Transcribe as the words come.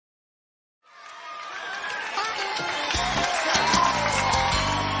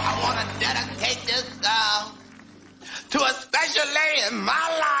special lady in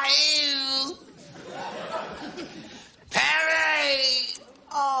my life. Perry.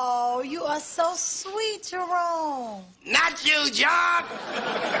 Oh, you are so sweet, Jerome. Not you, John.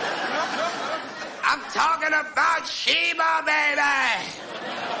 I'm talking about Sheba, baby.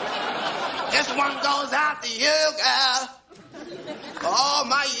 This one goes out to you, girl. For all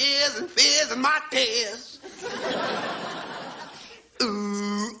my years and fears and my tears. Ooh,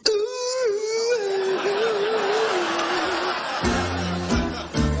 ooh.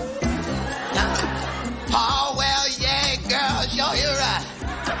 Oh, well, yeah, girl, sure you're right.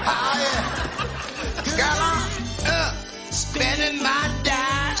 Oh, yeah. Girl, I'm spending my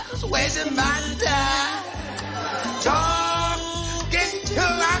dimes, wasting my time. Talking to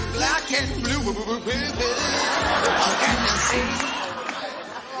my black and blue. Oh, can you see?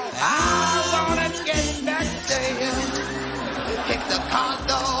 I wanna get back to you. Kick the car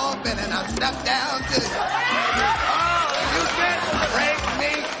door open and I step down to you. Oh, you can break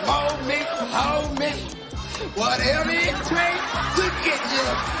me, mold me, hold me. Whatever it takes to get you.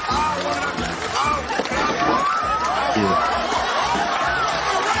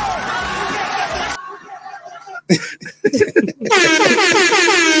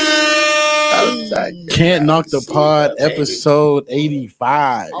 Can't Knock the Pod, episode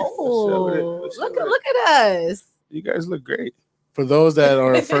 85. Oh, look at us. You guys look great. For those that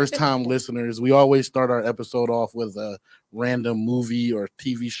are first-time listeners, we always start our episode off with a random movie or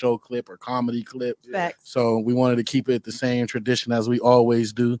TV show clip or comedy clip. Facts. So we wanted to keep it the same tradition as we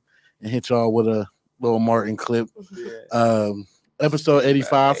always do and hit y'all with a little Martin clip. Episode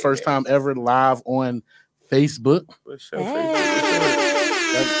 85, first time ever live on Facebook. What's up, That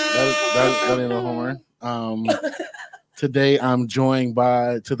ain't a horn. Today I'm joined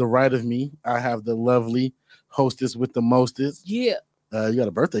by, to the right of me, I have the lovely hostess with the mostest. Yeah. You got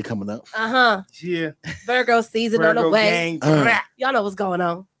a birthday coming up. Yeah. Virgo season on the way. Gang. Y'all know what's going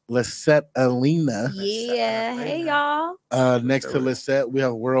on. Lisette Alina. Yeah. Hey, y'all. Next to Lisette, we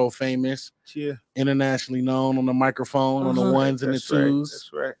have world famous, internationally known on the microphone, on the ones and the twos.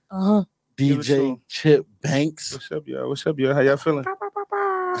 That's right. DJ Chip Banks. What's up, y'all? How y'all feeling?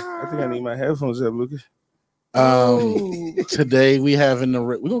 I think I need my headphones up, Lucas. Today we have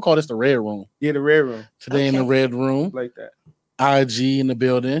we're gonna call this the red room. Yeah, the red room. Today in the red room, like that. IG in the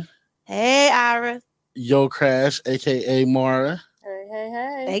building. Hey, Ira. Yo Crash, aka Mara.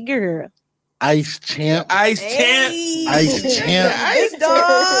 Hey. Hey, girl. Ice Champ. Ice Champ. Ice Champ. Ice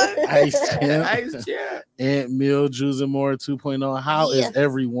dog. Ice Champ. Ice Champ. Aunt Mill, Juice and More 2.0. How is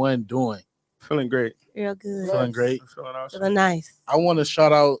everyone doing? Feeling great. Real good. Feeling great. Feeling awesome. Feeling nice. I want to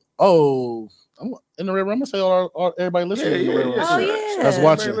shout out. I'm in the red room. I'm gonna say all everybody listening. That's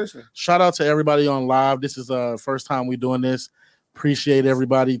watching. Shout out to everybody on live. This is first time we doing this. Appreciate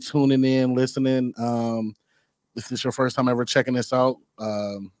everybody tuning in, listening. If this is your first time ever checking this out,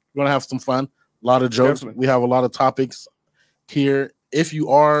 we're gonna have some fun. A lot of jokes. Definitely. We have a lot of topics here. If you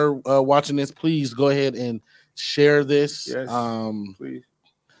are watching this, please go ahead and share this. Yes, please.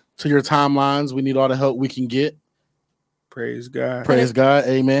 To your timelines. We need all the help we can get. Praise God. Praise God.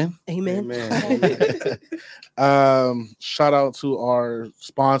 Amen. Amen. Shout out to our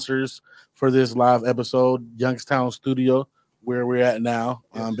sponsors for this live episode, Youngstown Studio, where we're at now.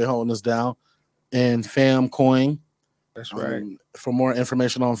 Been holding us down. And FamCoin. That's right. For more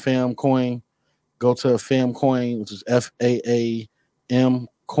information on FamCoin, go to FamCoin, which is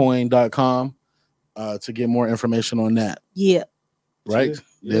FAAMcoin.com to get more information on that. Yeah. Right?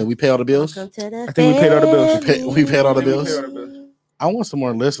 Yeah, we pay all the bills. I think we paid all the bills. We paid all the bills. I want some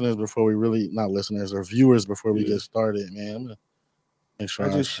more listeners before we not listeners or viewers before we get started, man. I'm gonna make sure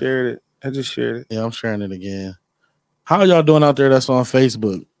I just shared it. Yeah, I'm sharing it again. How y'all doing out there that's on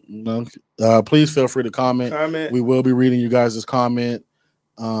Facebook? Please feel free to comment. We will be reading you guys' comment.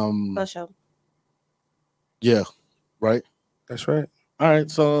 For sure. Yeah, right? That's right. All right,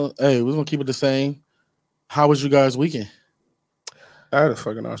 so hey, we're gonna keep it the same. How was you guys' weekend? I had a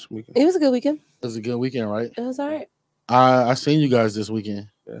fucking awesome weekend. It was a good weekend. It was a good weekend, right? It was all right. I seen you guys this weekend.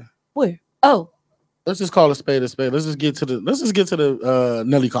 Yeah. Where? Oh. Let's just call a spade a spade. Let's just get to the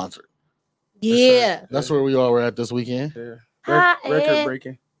Nelly concert. Yeah. That's where we all were at this weekend. Yeah.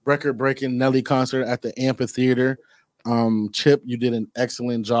 Record breaking Nelly concert at the amphitheater. Chip, you did an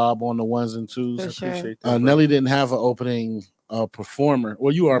excellent job on the ones and twos. For sure. Appreciate that, Nelly didn't have an opening performer.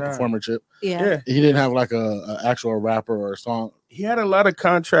 Well, you are a performer, Chip. Yeah. He didn't have like a actual rapper or a song. He had a lot of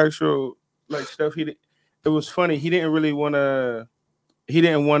contractual like stuff. It was funny. He didn't want a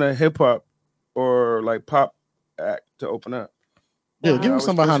hip hop or like pop act to open up. Yeah, give him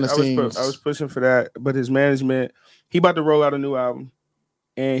some behind the scenes. I was pushing for that, but his management, he about to roll out a new album.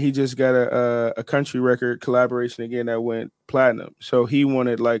 and he just got a country record collaboration again that went platinum. So he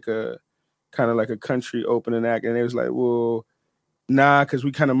wanted like a kind of like a country opening act, and it was like, well, nah, because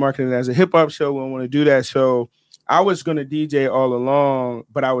we kind of marketed it as a hip hop show. We don't want to do that. So I was gonna DJ all along,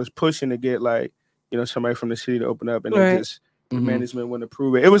 but I was pushing to get like, you know, somebody from the city to open up, and then just the management wouldn't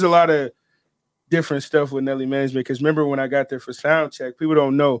approve it. It was a lot of different stuff with Nelly management, because remember when I got there for sound check, people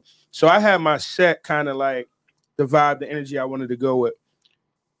don't know. So I had my set kind of like the vibe, the energy I wanted to go with.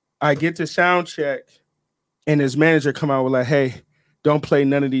 I get to sound check, and his manager come out with like, hey, don't play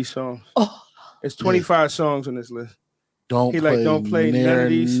none of these songs. Oh. It's 25 songs on this list. Don't play none of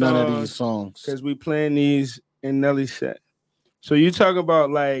these songs because we playing these in Nelly's set. So you talk about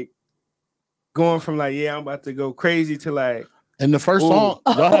like going from like, yeah, I'm about to go crazy to like, and the first song,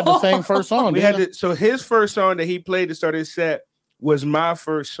 y'all had the same first song. So his first song that he played to start his set was my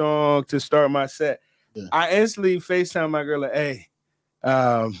first song to start my set. Yeah. I instantly FaceTime my girl like, hey,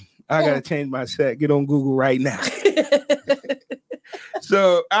 I gotta change my set. Get on Google right now.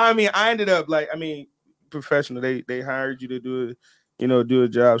 So I mean, I ended up like, I mean, professional. They hired you to do a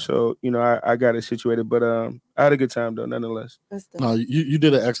job. So I got it situated. But I had a good time though, nonetheless. No, you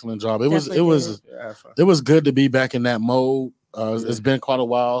did an excellent job. It was good to be back in that mode. It's been quite a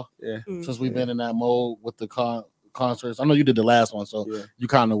while since we've been in that mode with the concerts. I know you did the last one, so you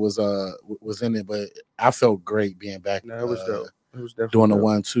kind of was in it, but I felt great being back. No, it was dope. It was definitely doing the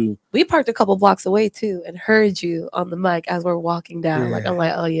 1-2. We parked a couple blocks away too and heard you on the mic as we're walking down. Yeah. Like I'm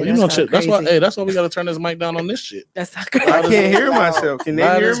like, oh yeah, well, that's why. Hey, that's why we got to turn this mic down on this shit. That's not crazy. I can't hear myself. Can they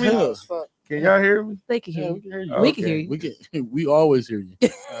hear me? Can y'all hear me? They can hear you. We can hear you. We always hear you.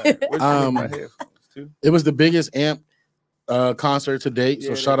 It was the biggest AMP concert to date.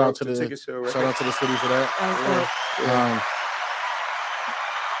 So shout out to the city for that.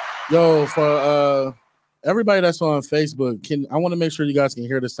 For everybody that's on Facebook, I want to make sure you guys can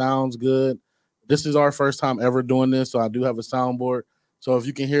hear the sounds good. This is our first time ever doing this, so I do have a soundboard. So if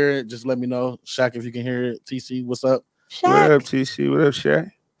you can hear it, just let me know. Shaq, if you can hear it. TC, what's up? Shaq. What up, TC? What up,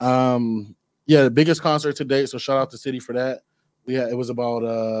 Shaq? The biggest concert to date. So shout out to City for that. It was about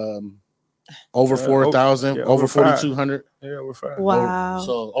over 4,000, over 4,200. Yeah, over 5. Wow.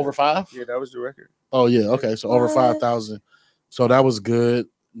 So over 5? Yeah, that was the record. Oh yeah, okay. So over 5,000. So that was good.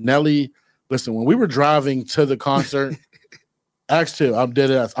 Nelly. Listen, when we were driving to the concert, ask Tip, I'm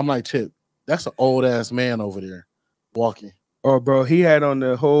dead ass. I'm like, Tip, that's an old ass man over there walking. Oh, bro, he had on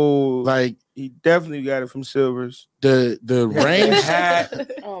the whole he definitely got it from Silvers. The range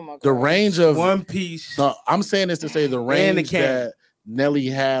oh my God. The range of one piece. No, I'm saying this to say the range that Nelly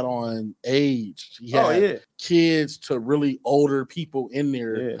had on age. He had kids to really older people in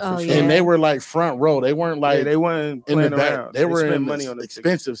there. And they were like front row. They weren't like they weren't in the back. Around. They were in money on the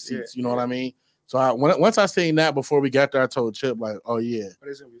expensive seats. You know what I mean? So once I seen that before we got there, I told Chip like, oh yeah,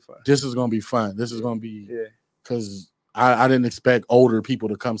 this is gonna be fun. This is gonna be fun. This is gonna be because I didn't expect older people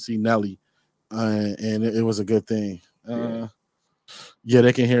to come see Nelly, and it was a good thing.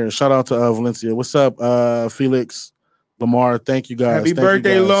 They can hear it. Shout out to Valencia. What's up, Felix? Lamar, thank you guys. Happy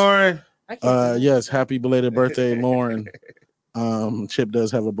birthday, Lauren. Yes, happy belated birthday, Lauren. Chip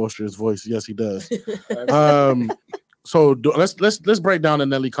does have a boisterous voice. Yes, he does. So let's break down the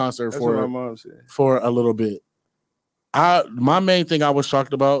Nelly concert for a little bit. My main thing I was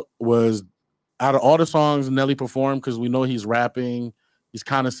shocked about was out of all the songs Nelly performed, because we know he's rapping, he's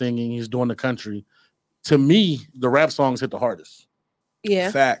kind of singing, he's doing the country. To me, the rap songs hit the hardest. Yeah,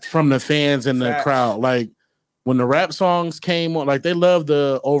 facts from the fans and the crowd. Like, when the rap songs came on, like they love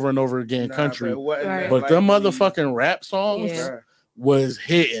the over and over again country, but them motherfucking rap songs was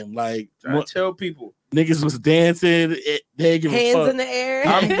hitting. Like, I tell people, niggas was dancing, they give hands a fuck. In the air.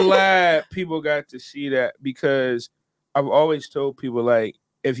 I'm glad people got to see that, because I've always told people, like,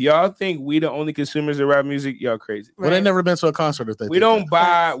 if y'all think we the only consumers of rap music, y'all crazy. Well, they never been to a concert if they. We don't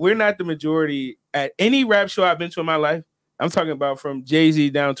buy. We're not the majority at any rap show I've been to in my life. I'm talking about from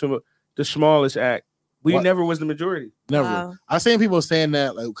Jay-Z down to the smallest act. We never was the majority. Never. Wow. I seen people saying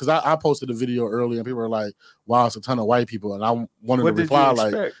that, like, because I posted a video earlier and people were like, wow, it's a ton of white people. And I wanted to reply,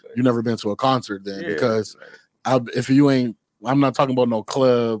 like, you never been to a concert then. Because if you ain't, I'm not talking about no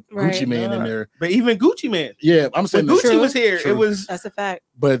club Gucci Man in there. But even Gucci Man. Yeah, I'm saying when Gucci was here, it was. That's a fact.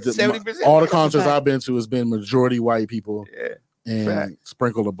 But all the concerts I've been to has been majority white people. Yeah. And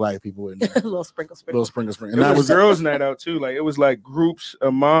sprinkle of black people in there. A little sprinkle. And that was girls' night out too. Like, it was like groups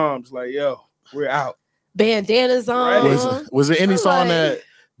of moms, like, yo, we're out. Bandanas on. Right. Was there any song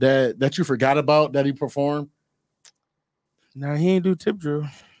that you forgot about that he performed? No, he ain't do Tip Drill.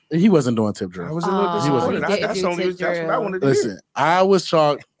 He wasn't doing Tip Drill. I was a little disappointed. That's what I wanted to Listen, I was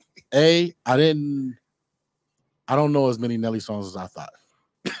shocked. I don't know as many Nelly songs as I thought.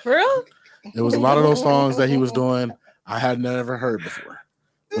 For real? There was a lot of those songs that he was doing I had never heard before.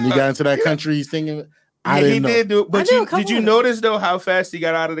 When he got into that country singing, I didn't know. Did do it. But did you notice though how fast he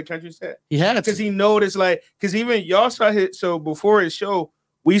got out of the country set? He had because he noticed because even y'all saw his before his show,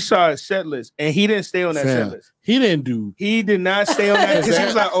 we saw his set list and he didn't stay on that set list. He did not stay on that because he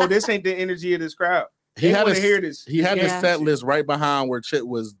was like, oh, this ain't the energy of this crowd. He had to hear this. He had the set list right behind where Chip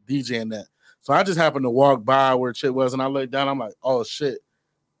was DJing that. So I just happened to walk by where Chip was and I looked down. I'm like, oh shit.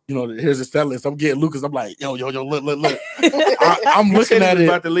 You know, here's the set list. I'm getting Lucas. I'm like, yo, look. I'm looking at it.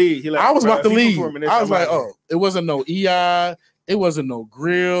 About to leave. I was about to leave. I was like, oh, it wasn't no EI. It wasn't no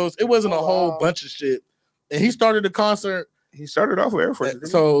grills. It wasn't a whole bunch of shit. And he started the concert. He started off with Air Force.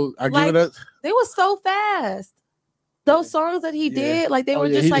 So I give it up. They were so fast. Those songs that he did, like they were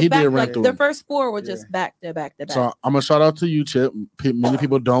just like back, like the first 4 were just back to back to back. So I'm gonna shout out to you, Chip. Many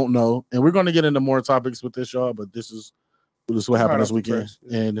people don't know, and we're gonna get into more topics with this, y'all. But this is what happened this weekend,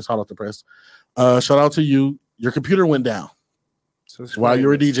 and it's hot off the press. Shout out to you. Your computer went down while you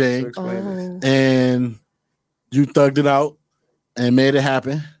were DJing, and you thugged it out and made it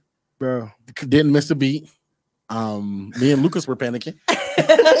happen, bro. Didn't miss a beat. Me and Lucas were panicking.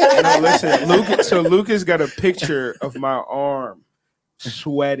 Listen, Lucas got a picture of my arm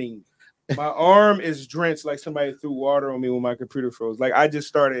sweating. My arm is drenched like somebody threw water on me when my computer froze. Like I just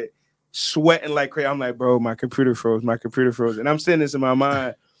started sweating like crazy. I'm like, bro, my computer froze. And I'm saying this in my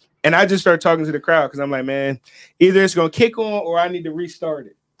mind. And I just started talking to the crowd because I'm like, man, either it's gonna kick on or I need to restart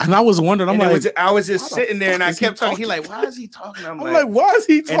it. And I was wondering, I was just sitting there and I kept talking. He like, why is he talking? I'm like, why is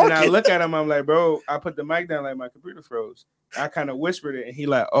he talking? And then I look at him, I'm like, bro, I put the mic down like my computer froze. I kind of whispered it and he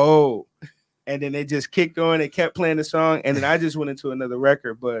like, oh. And then they just kicked on, they kept playing the song, and then I just went into another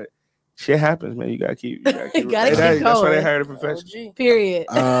record, but shit happens, man. You gotta keep going. That's why they hired a professional. Period.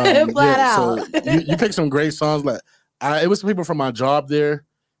 Flat out. So you picked some great songs. Like it was some people from my job there.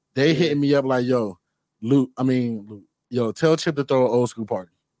 They hitting me up like, yo, Luke, tell Chip to throw an old school party.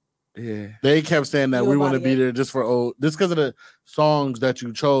 Yeah. They kept saying that we want to be there just because of the songs that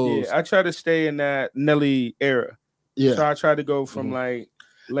you chose. Yeah, I try to stay in that Nelly era. Yeah. So I try to go from like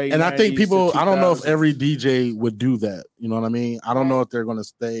late. And I think people, I don't know if every DJ would do that. You know what I mean? I don't know if they're gonna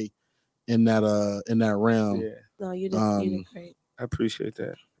stay in that realm. Yeah. No, you did great. I appreciate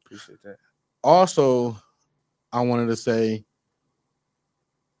that. Also, I wanted to say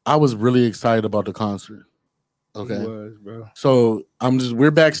I was really excited about the concert. Okay. It was, bro. So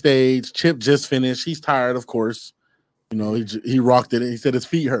we're backstage. Chip just finished. He's tired, of course. You know, he rocked it. He said his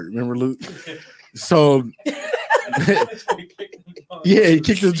feet hurt. Remember, Luke? So yeah, he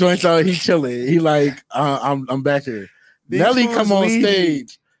kicked his joints out. He chilling. He like, I'm back here. Nelly come on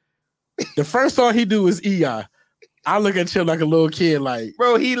stage. The first song he do is EI. I look at Chip like a little kid, like,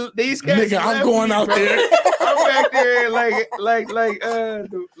 bro. These guys, nigga, I'm going out there. I'm back there like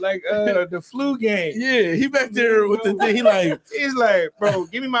the flu game. Yeah, he back there with the thing. He's like, bro,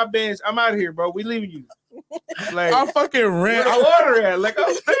 give me my bench. I'm out of here, bro. We leaving you. Like I fucking ran. Water at like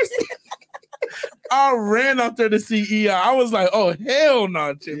I'm thirsty. I ran out there to see EI. I was like, oh hell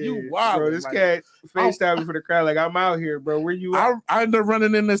no, Chip, you wild. Bro, this cat FaceTime me for the crowd. Like, I'm out here, bro. Where you at? I ended up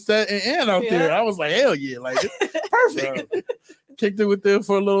running in the set and out there. I was like, hell yeah, like it's perfect. Kicked it with them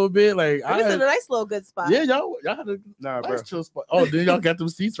for a little bit. Like, this is a nice little good spot. Yeah, y'all had a nice chill spot. Oh, then y'all got them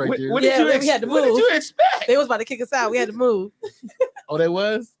seats right there. We had to move. What did you expect? They was about to kick us out. We had to move. Oh, they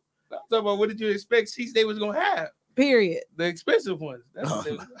was? I'm talking about what did you expect seats they was gonna have? Period. The expensive ones. That's what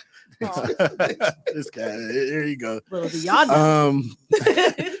they was. This guy, here you go. Little do y'all know.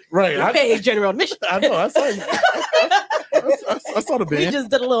 Right. I paid general admission. I know. I saw you. I saw the band. We just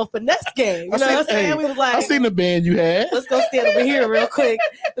did a little finesse game. You know what I'm saying? We was like, I seen the band you had. Let's go stand over here real quick.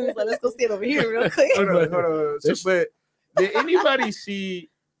 We was like, let's go stand over here real quick. Hold on. So, but did anybody see?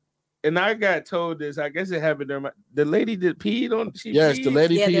 And I got told this. I guess it happened during the lady that peed on. The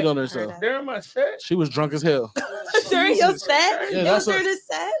lady peed on herself during my set. She was drunk as hell. During your set? Yeah, during the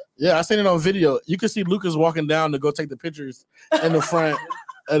set? Yeah, I seen it on video. You can see Lucas walking down to go take the pictures in the front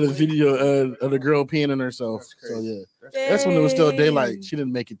of the video of the girl peeing on herself. So yeah, that's when it was still daylight. She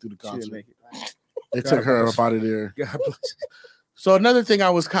didn't make it through the concert. They took her up out of there. So another thing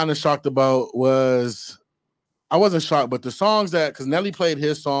I was kind of shocked about was. I wasn't shocked, but the songs because Nelly played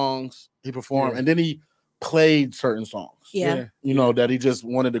his songs, he performed, and then he played certain songs. Yeah. You know, that he just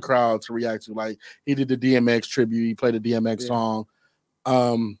wanted the crowd to react to. Like he did the DMX tribute, he played a DMX song.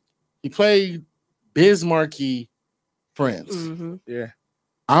 He played Biz Markie Friends. Mm-hmm. Yeah.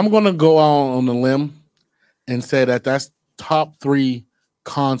 I'm gonna go out on a limb and say that's top 3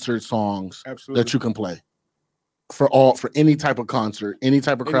 concert songs that you can play for any type of concert, any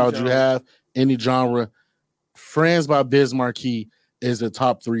type of crowd you have, any genre. Friends by Biz Markie is a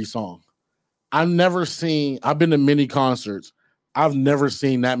top 3 song. I've been to many concerts. I've never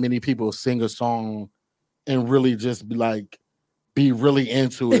seen that many people sing a song and really just be really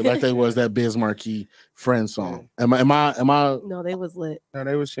into it like they was that Biz Markie Friends song. Am I? No, they was lit. No,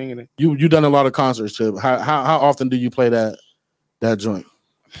 they was singing it. You done a lot of concerts, Chip. How often do you play that joint?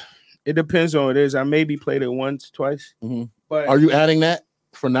 It depends on what it is. I maybe played it once, twice. Mm-hmm. But are you adding that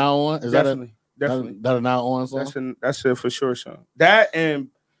for now on? Is definitely that a now on song? That's a for sure song. That and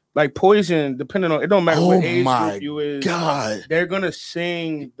like Poison, depending on it don't matter what age group you is. God, they're gonna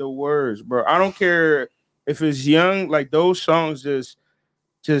sing the words, bro. I don't care if it's young. Like those songs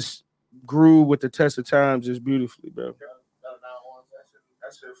just grew with the test of time, just beautifully, bro.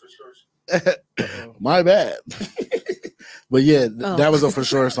 That's it for sure. My bad. But yeah, that was a for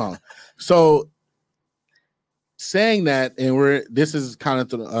sure song. So saying that, and this is kind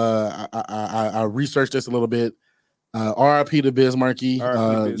of I researched this a little bit. R.I.P. to Biz Markie,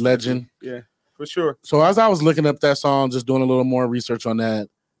 legend. Yeah, for sure. So as I was looking up that song, just doing a little more research on that,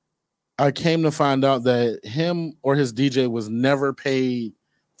 I came to find out that him or his DJ was never paid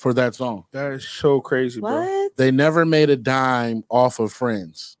for that song. That is so crazy, bro. What? They never made a dime off of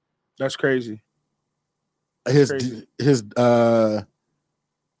Friends. That's crazy. His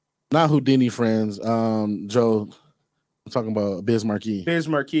not Houdini Friends, Joe. I'm talking about Biz Markie. Biz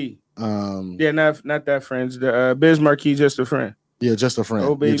Markie. Yeah, not that Friends. The Biz Markie, just a friend. Yeah, just a friend.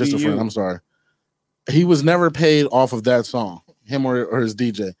 Oh, baby, yeah, just a friend. I'm sorry. He was never paid off of that song. Him or his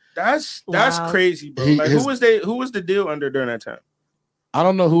DJ. That's crazy, bro. Who was the deal under during that time? I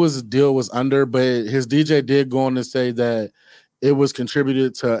don't know who his deal was under, but his DJ did go on to say that it was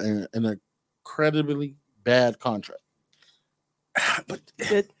contributed to an incredibly bad contract. But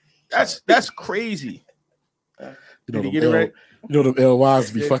that's crazy. Did he get it right? You know, the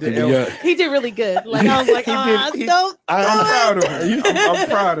LYs be fucking me up. He did really good. Like I was like, I'm proud of him. I'm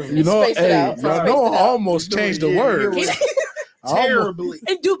proud of him. You know, I almost changed the word. Terribly.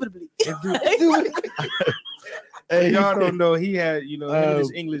 Indubitably. Hey, y'all don't know he had, him and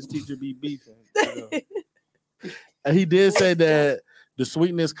his English teacher be beefing. And he did say that the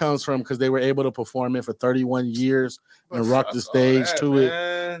sweetness comes from because they were able to perform it for 31 years and rock the stage to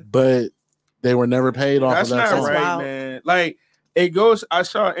it, but they were never paid off of that song. That's not right, man. Like it goes. I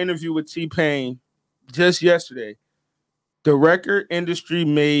saw an interview with T-Pain just yesterday. The record industry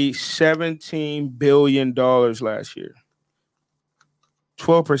made $17 billion last year.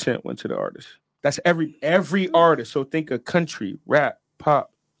 12% went to the artist. That's every artist. So think of country, rap,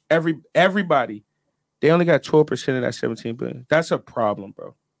 pop, everybody. They only got 12% of that 17 billion. That's a problem,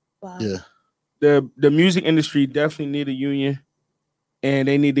 bro. Wow. Yeah. The music industry definitely need a union, and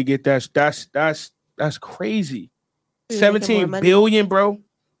they need to get that. That's crazy. 17 billion, bro.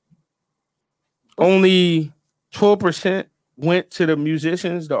 Only 12% went to the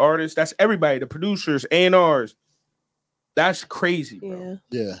musicians, the artists. That's everybody, the producers, A&Rs. That's crazy, bro.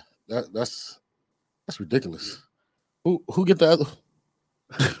 Yeah. That's ridiculous. Who get the other?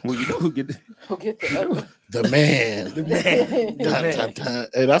 Well, you know who get the other? The man.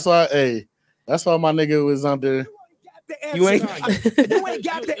 Hey, that's why my nigga was under. You ain't got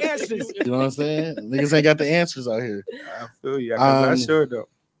the answers. You know what I'm saying? Niggas ain't got the answers out here. I feel you. I'm sure though.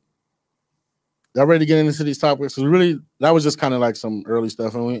 Y'all ready to get into these topics? So really, that was just kind of like some early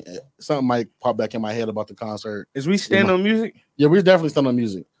stuff, and something might pop back in my head about the concert. Is we stand on music? Yeah, we're definitely stand on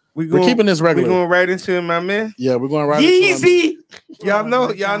music. We're keeping this regular. We're going right into it, my man. Yeah, we're going right Yeezy. Into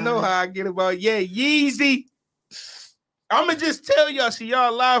y'all know how I get about Yeezy. I'ma just tell y'all, see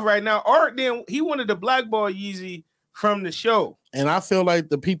y'all live right now. Art he wanted to blackball Yeezy from the show. And I feel like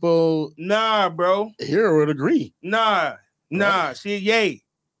the people bro. Here would agree. Nah. See, Ye.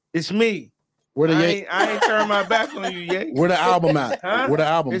 It's me. Where the I ain't turn my back on you, Ye. Where the album at? Huh? Where the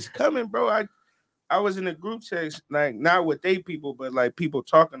album? It's coming, bro. I was in a group text, like not with they people, but like people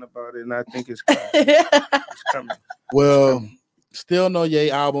talking about it, and I think it's coming. It's coming. Well, still no Ye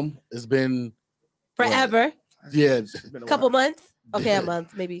album. It's been forever. Yeah, couple months. Okay, a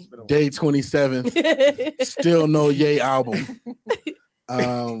month maybe. Day 27. Still no Ye album. I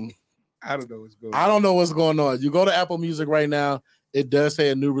don't know what's going on. I don't know what's going on. You go to Apple Music right now. It does say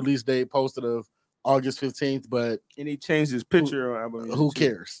a new release date posted of August 15th, but he changed his picture on Apple Music. Who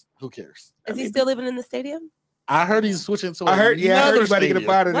cares? Who cares? Is he still living in the stadium? I heard he's switching to. I heard everybody get up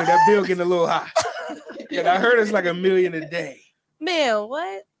out of there. That bill getting a little high. Yeah, I heard it's like $1 million a day. Man,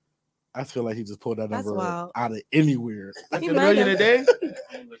 what? I feel like he just pulled that number out of anywhere. Like $1 million a day?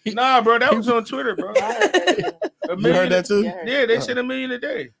 Nah, bro, that was on Twitter, bro. You heard that too? Yeah, they said $1 million a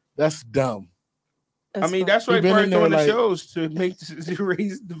day. That's dumb. I mean, that's why they're doing the shows to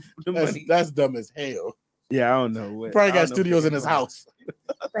raise the money. That's dumb as hell. Yeah, I don't know what. Probably got studios in his house.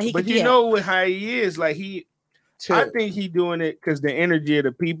 But you know how he is. Like I think he doing it because the energy of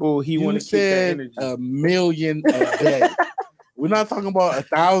the people. He want to keep that energy. $1 million a day. We're not talking about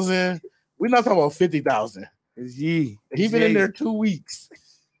 1,000. We're not talking about 50,000. It's Ye. He's been in there 2 weeks.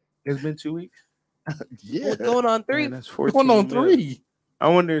 It's been 2 weeks. Yeah, going on 3. Man, that's 14 going on 3. I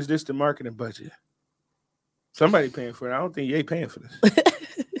wonder, is this the marketing budget? Somebody paying for it. I don't think Ye paying for this.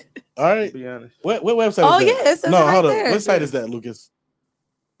 All right. To be honest. What website is that? Yes. No, hold on. What site is that, Lucas?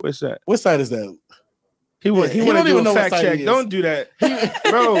 What's that? What site is that? He want to do a fact check. Don't do that,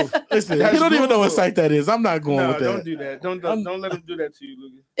 bro. Listen, he don't even know what site that is. I'm not going with that. Don't do that. Don't let him do that to you,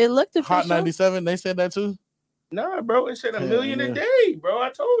 Lucas. It looked official. Hot 97. They said that too. Nah, bro. It said $1 million a day, bro.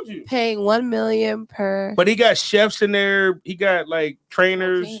 I told you. Paying $1 million per. But he got chefs in there. He got like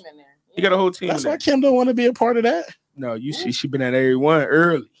trainers. He got a whole team. That's why Kim don't want to be a part of that. No, you see, she been at every one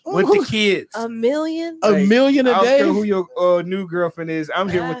early with the kids. $1 million? $1 million a day? I don't care who your new girlfriend is. I'm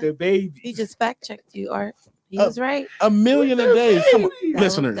here with the baby. He just fact checked you, Art. He was right. $1 million a day. Come on,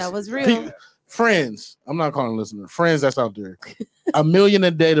 listeners. That was real. Friends. I'm not calling listeners. Friends that's out there. $1 million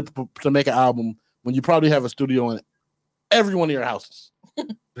a day to make an album when you probably have a studio in every one of your houses.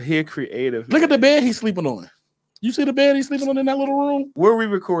 But he creative. Look at the bed he's sleeping on. You see the bed he's sleeping on in that little room? Where we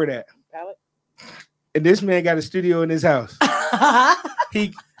record at? And this man got a studio in his house.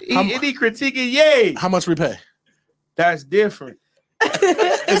 he critiquing Ye. How much we pay? That's different.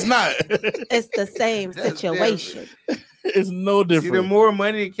 It's not. It's the same situation. It's no different. See, the more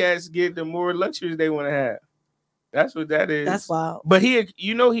money cats get, the more luxuries they want to have. That's what that is. That's wild. But he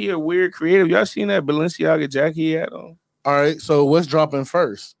a weird creative. Y'all seen that Balenciaga jacket he had on? All right. So what's dropping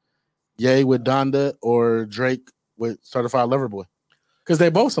first? Ye with Donda or Drake with Certified Lover Boy? Because they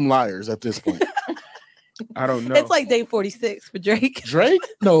both some liars at this point. I don't know. It's like day 46 for Drake. Drake?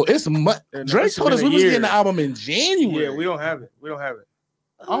 No, it's Drake told us we was getting the album in January. Yeah, we don't have it.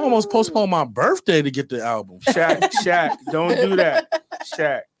 I almost postponed my birthday to get the album. Shaq, don't do that.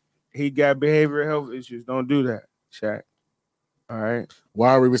 Shaq, he got behavioral health issues. Don't do that, Shaq. All right. Why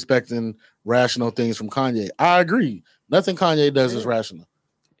are we respecting rational things from Kanye? I agree. Nothing Kanye does is rational.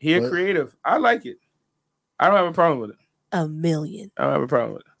 He a creative. I like it. I don't have a problem with it. $1 million. I don't have a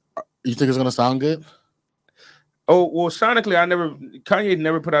problem with it. You think it's gonna sound good? Oh, well, sonically, Kanye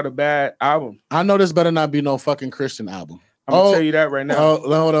never put out a bad album. I know this better not be no fucking Christian album. I'm gonna tell you that right now.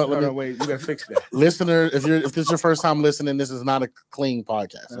 Hold on, wait, you gotta fix that. Listener, if this is your first time listening, this is not a clean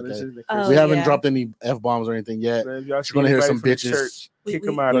podcast. Okay? We haven't dropped any F-bombs or anything yet. You're gonna hear some bitches. Kick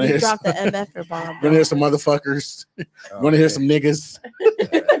them out. We dropped the MF bomb. You're gonna hear some motherfuckers. You're gonna hear some niggas.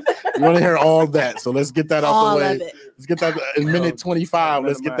 You're gonna hear all that. So let's get that out the way. Let's get that in minute 25.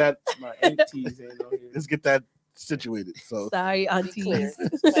 Let's get that. Let's get that situated. So sorry, aunties.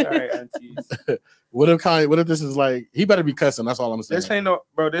 Sorry, aunties. What if this is like, he better be cussing? That's all I'm saying. This ain't no,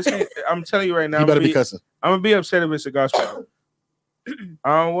 bro. This ain't. I'm telling you right now. He better be cussing. I'm gonna be upset if it's a gospel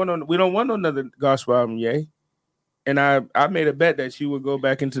album. We don't want another gospel album, Ye. And I made a bet that you would go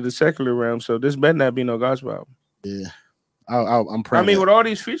back into the secular realm. So this better not be no gospel album. Yeah, I'm praying. I mean, with all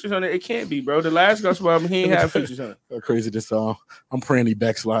these features on it, it can't be, bro. The last gospel album, he ain't have features on it. How crazy this song. I'm praying he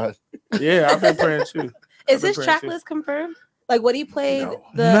backslide. Yeah, I've been praying too. Is his track list confirmed? Like what he played?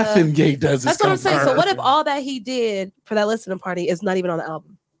 No, nothing Ye does. That's what I'm saying. So what if all that he did for that listening party is not even on the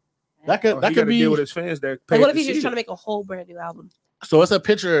album? That could be deal with his fans. That like, what if he's just trying to make a whole brand new album? So it's a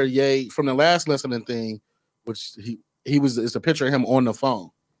picture of Ye from the last listening thing, which it's a picture of him on the phone,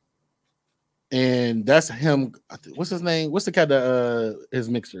 and that's him. What's his name? What's the cat that his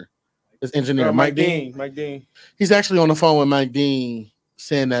mixer, his engineer, Mike Dean. Mike Dean. He's actually on the phone with Mike Dean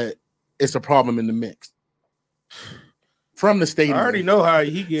saying that it's a problem in the mix. From the stadium. I already know how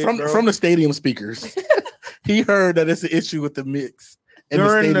he gets from the stadium speakers. He heard that it's an issue with the mix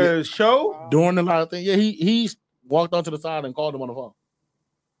during the show, during the live thing. Yeah, he walked onto the side and called him on the phone.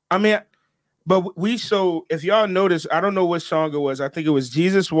 I mean, but if y'all notice, I don't know what song it was. I think it was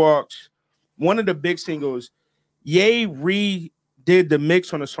Jesus Walks, one of the big singles. Ye redid the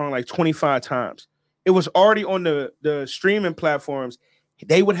mix on the song like 25 times. It was already on the streaming platforms.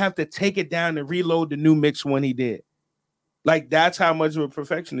 They would have to take it down and reload the new mix when he did. Like that's how much of a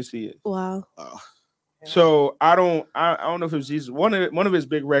perfectionist he is. Wow. So I don't know if it was Jesus. One of his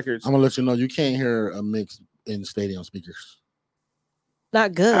big records. I'm gonna let you know you can't hear a mix in stadium speakers.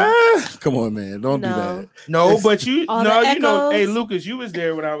 Not good. Come on, man. Don't do that. No, but you know, hey Lucas, you was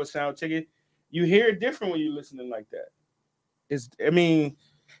there when I was sound checking. You hear it different when you're listening like that.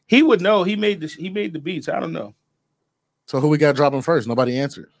 He would know. He made the beats. I don't know. So who we got dropping first? Nobody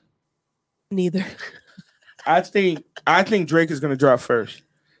answered. Neither. I think Drake is gonna drop first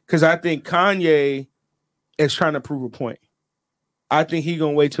because I think Kanye is trying to prove a point. I think he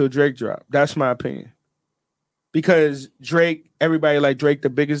gonna wait till Drake drop. That's my opinion. Because Drake, everybody like Drake, the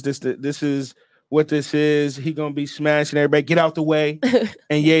biggest. This is what this is. He gonna be smashing everybody. Get out the way.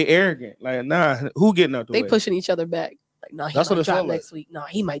 And Ye arrogant. Like, nah, who getting out the way? They pushing each other back. Like, no, he might drop next week. No,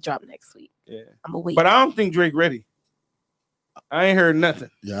 he might drop next week. Yeah, I'm gonna wait. But I don't think Drake ready. I ain't heard nothing.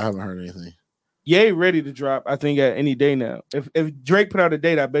 Yeah, I haven't heard anything. Ye ready to drop, I think, at any day now. If Drake put out a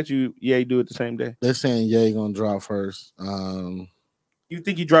date, I bet you Ye do it the same day. They're saying Ye gonna drop first. You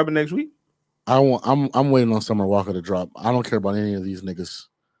think he drop it next week? I'm waiting on Summer Walker to drop. I don't care about any of these niggas.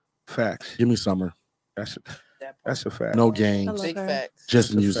 Facts. Give me Summer. That's a fact. No games. Big facts.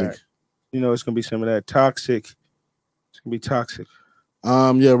 Just music. You know, it's gonna be some of that toxic. It's gonna be toxic.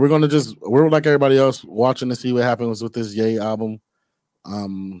 Yeah, we're like everybody else watching to see what happens with this Ye album.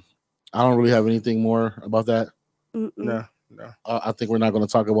 I don't really have anything more about that. No. I think we're not going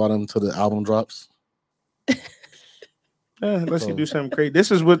to talk about him until the album drops. Unless he do something crazy.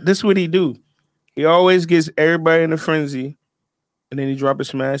 This is what he do. He always gets everybody in a frenzy, and then he drop a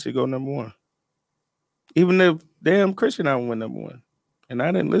smash to go number one. Even the damn Christian album went number one, and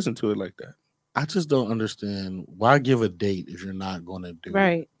I didn't listen to it like that. I just don't understand why give a date if you're not going to do it.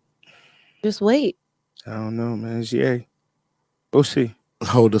 Right. Just wait. I don't know, man. It's Ye. We'll see.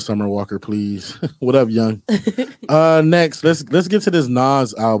 Hold the Summer Walker, please. What up, young? Next, let's get to this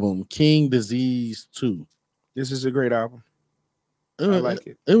Nas album, King Disease 2. This is a great album. I like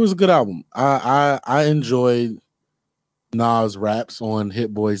it. It was a good album. I enjoyed Nas raps on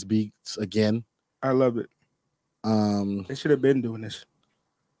Hit Boy's beats again. I love it. They should have been doing this.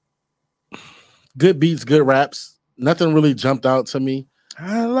 Good beats, good raps. Nothing really jumped out to me.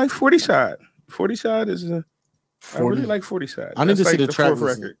 I like 40 Side. 40 Side is a 40. I really like 40 Side. I need to see the track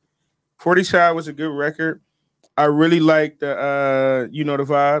record. 40 Side was a good record. I really like the You Know the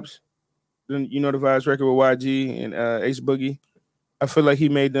Vibes. You Know the Vibes record with YG and Ace Boogie. I feel like he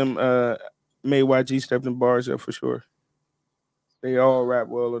made YG step them bars up for sure. They all rap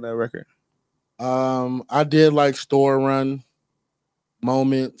well on that record. I did like Store Run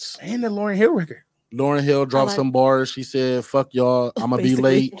Moments. And the Lauryn Hill record. Lauryn Hill dropped some bars. She said, fuck y'all, I'm going to be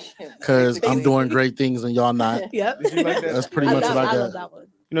late because I'm doing great things and y'all not. Yep. Did you like that? That's pretty much what I got. love that one.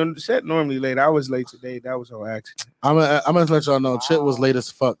 You know, set normally late. I was late today. That was all accident. I'm going to let y'all know, Chip was late as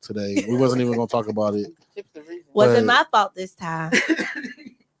fuck today. We wasn't even going to talk about it. Wasn't my fault this time.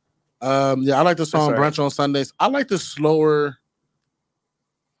 Yeah, I like the song Brunch on Sundays. I like the slower...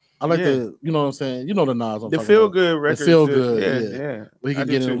 I like the, you know what I'm saying? You know the Nas. The feel good record. The feel good, yeah. We can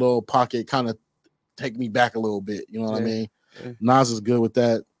get in a little pocket, kind of take me back a little bit. You know what I mean? Yeah. Nas is good with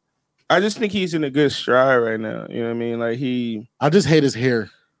that. I just think he's in a good stride right now. You know what I mean? I just hate his hair.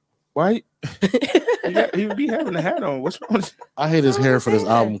 Why? he be having a hat on. What's wrong with you? I hate his hair for this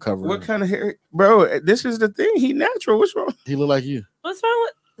album cover. What kind of hair? Bro, this is the thing. He natural. What's wrong? He look like you. What's wrong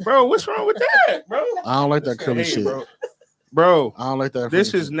with? Bro, what's wrong with that, bro? I don't like that curly shit. Bro, I don't like that.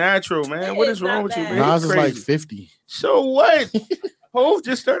 This is natural, man. What is wrong with you, man? Nas is like 50. So what? Hov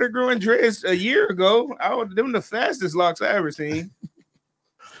just started growing dreads a year ago. Them the fastest locks I ever seen.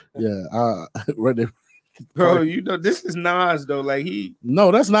 Yeah, right there. Bro, you know this is Nas though. Like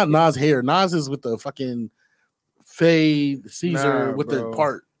No, that's not Nas hair. Nas is with the fucking fade Caesar with the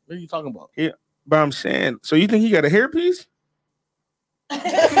part. What are you talking about? Yeah, but I'm saying. So you think he got a hairpiece?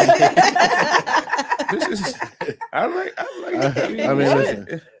 This is. I like. I mean,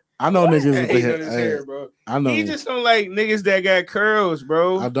 listen. I know niggas with the hair, bro. I know. He just don't like niggas that got curls,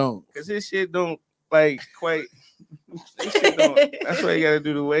 bro. I don't. Cause this shit don't like quite. Shit don't, that's why you gotta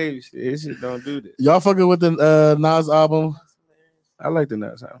do the wave shit. This shit don't do this. Y'all fucking with the Nas album? I like the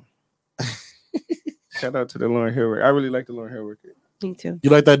Nas album. Shout out to the Lauryn Hill record. I really like the Lauryn Hill record. Me too. You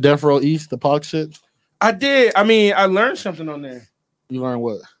like that Death Row East, the Pac shit? I did. I mean, I learned something on there. You learned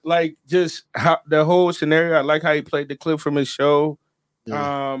what? Like just how the whole scenario. I like how he played the clip from his show.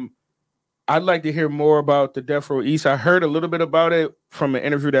 Yeah. I'd like to hear more about the Death Row East. I heard a little bit about it from an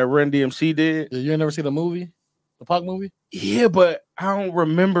interview that Run DMC did. Yeah, you ain't never seen the movie? The Pac movie? Yeah, but I don't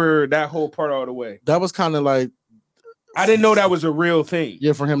remember that whole part all the way. That was kind of like... I didn't know that was a real thing.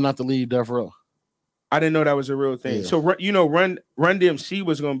 Yeah, for him not to leave Death Row. I didn't know that was a real thing. Yeah. So, you know, Run DMC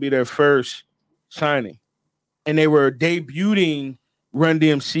was going to be their first signing. And they were debuting Run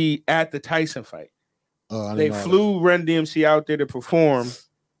DMC at the Tyson fight. They flew Run DMC out there to perform.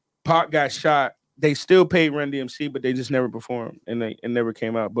 Pac got shot. They still paid Run DMC, but they just never performed and it never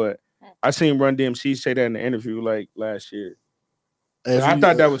came out. But I seen Run DMC say that in the interview like last year. I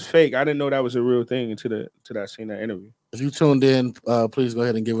thought that was fake. I didn't know that was a real thing until I seen that interview. If you tuned in, please go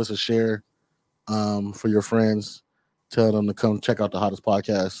ahead and give us a share for your friends. Tell them to come check out the Hottest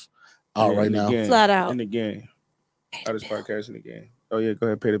Podcast. Oh, right now. Flat out. In the game. Hottest podcast in the game. Oh, yeah. Go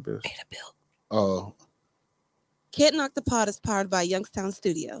ahead. Pay the bills. Pay the bill. Oh. Can't Knock the Pod is powered by Youngstown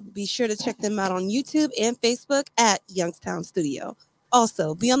Studio. Be sure to check them out on YouTube and Facebook at Youngstown Studio.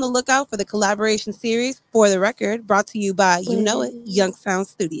 Also, be on the lookout for the collaboration series For the Record, brought to you by, you know it, Youngstown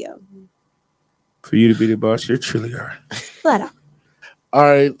Studio. For you to be the boss, you truly are. Flat out. All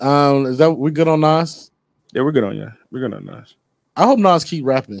right. Is that we good on Nas? Yeah, we're good on you. We're good on Nas. I hope Nas keep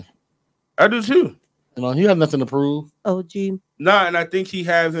rapping. I do too. You know, he had nothing to prove. OG. Nah, and I think he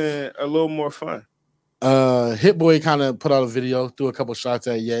having a little more fun. Hit Boy kind of put out a video, threw a couple shots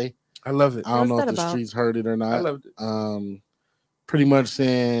at Ye. I love it. I don't know if the streets heard it or not. I loved it. Pretty much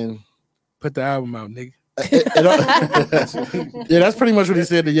saying, put the album out, nigga. Yeah, that's pretty much what he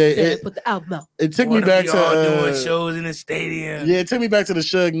said to Ye. Put the album out. It took me back to doing shows in the stadium. Yeah, it took me back to the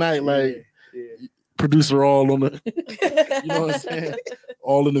Suge Knight, like producer all on the, you know what I'm saying,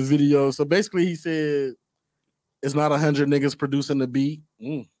 all in the video. So basically, he said it's not 100 niggas producing the beat.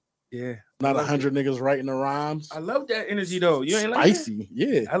 Yeah, not 100 niggas writing the rhymes. I love that energy though. You ain't spicy, like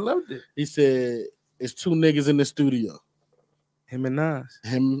yeah. I loved it. He said it's 2 niggas in the studio. Him and Nas.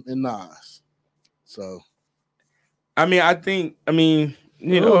 So, I mean,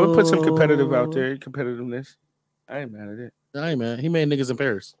 you know, put some competitive out there, competitiveness. I ain't mad at it. I ain't mad. He made niggas in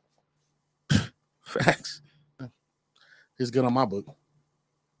Paris. Facts. He's good on my book.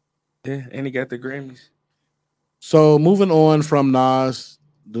 Yeah, and he got the Grammys. So moving on from Nas,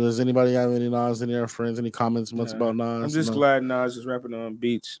 does anybody have any Nas in their friends? Any comments much about Nas? I'm just glad Nas is rapping on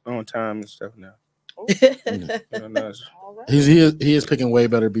beats on time and stuff now. He is picking way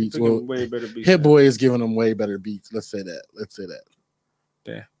better beats. Way better beats. Hit Boy is giving him way better beats. Let's say that.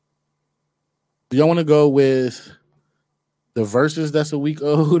 Yeah. Do y'all want to go with the verses that's a week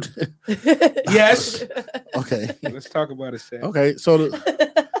old? Yes. Okay. Let's talk about it, Sam. Okay. So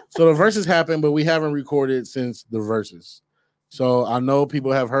the verses happened, but we haven't recorded since the verses. So I know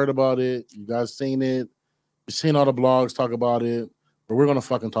people have heard about it. You guys seen it. You've seen all the blogs talk about it, but we're gonna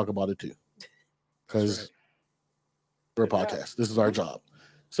fucking talk about it too. Because we're a podcast. This is our job.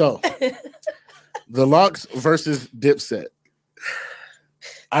 So, the Lox versus Dipset.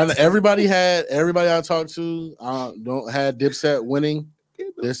 Everybody I talked to had Dipset winning.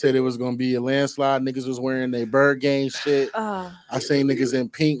 They said it was going to be a landslide. Niggas was wearing their Bird Gang shit. I seen niggas in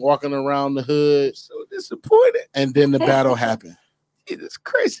pink walking around the hood. So disappointed. And then the battle happened. Jesus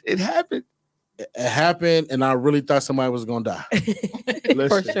Christ, it happened. It happened, and I really thought somebody was gonna die.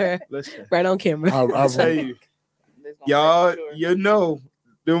 For sure. Listen. Right on camera. I'll tell you, y'all. You know,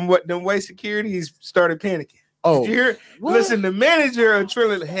 them white securities started panicking. Oh, did you hear? What? Listen, the manager of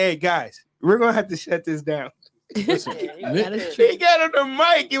Triller. Hey guys, we're gonna have to shut this down. Listen, he got on the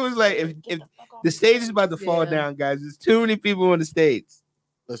mic. It was like if the stage is about to fall down, guys. There's too many people on the stage.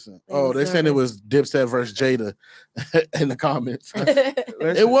 Listen, they said it was Dipset versus Jada in the comments.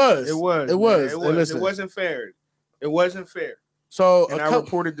 It wasn't fair. It wasn't fair. So I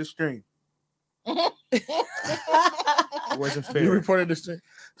reported the stream. It wasn't fair. You reported the stream.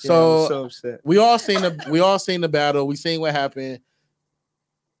 Yeah, I was so upset. We all seen the battle. We seen what happened.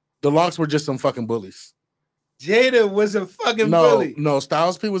 The Lox were just some fucking bullies. Jada was a fucking bully. No,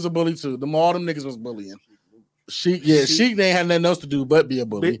 Styles P was a bully too. All them niggas was bullying. Sheik they ain't had nothing else to do but be a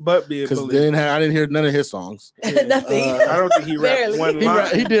bully. Because I didn't hear none of his songs. Nothing. I don't think he rapped one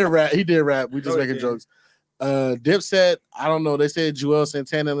line. He did rap. We just making jokes. Dipset, I don't know. They said Joel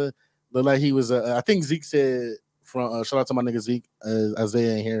Santana looked like he was. I think Zeke said from. Shout out to my nigga Zeke.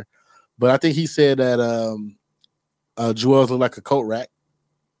 Isaiah ain't here, but I think he said that Joel looked like a coat rack.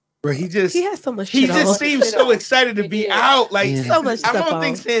 Bro, he has so much. He just seems so excited to be out. Like so much. I don't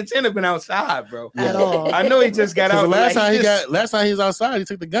think Santana been outside, bro. At all. I know he just got out. Last time he was outside, he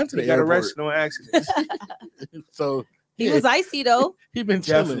took the gun to the airport. Got arrested on accident. So he was icy though. He been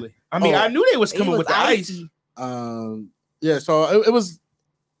chilling. Definitely. I mean, I knew they was coming with the ice. Yeah. So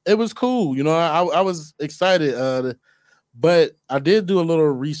it was cool. You know, I was excited. But I did do a little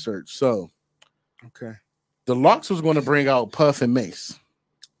research. So okay, the Lox was going to bring out Puff and Mace.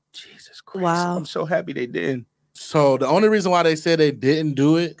 Wow. I'm so happy they didn't. So the only reason why they said they didn't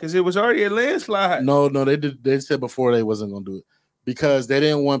do it because it was already a landslide. No, they did. They said before they wasn't gonna do it because they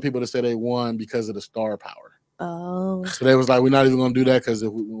didn't want people to say they won because of the star power. Oh. So they was like, we're not even gonna do that because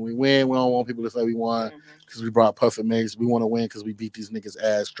when we win, we don't want people to say we won because we brought Puff and Mace. We want to win because we beat these niggas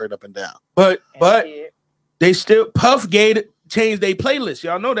ass straight up and down. But they still Puff changed their playlist.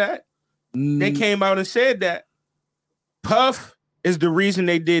 Y'all know that. They came out and said that Puff is the reason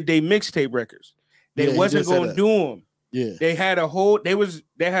they did their mixtape records. They wasn't going to do them. Yeah. They had a whole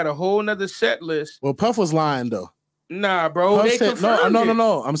nother set list. Well, Puff was lying though. Nah, bro. Puff They said,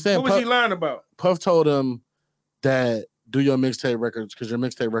 no. I'm saying, what was he lying about? Puff told him that do your mixtape records because your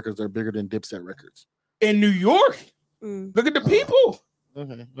mixtape records are bigger than Dipset records in New York. Look at the people.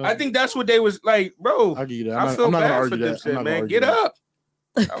 Okay. I think that's what they was like, bro. I'll give you that. I feel bad for Dipset, man. Get up.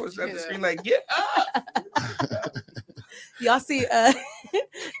 I was at the screen like, get up. Y'all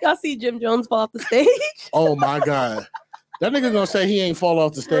see Jim Jones fall off the stage? Oh my God. That nigga gonna say he ain't fall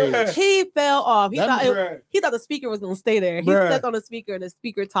off the stage. He fell off. He thought the speaker was gonna stay there. He stepped on the speaker and the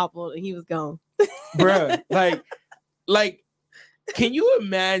speaker toppled and he was gone. Bruh, like, can you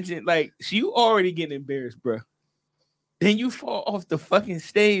imagine? Like, so you already getting embarrassed, bro. Then you fall off the fucking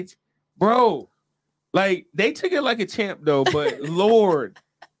stage, bro. Like, they took it like a champ though, but Lord,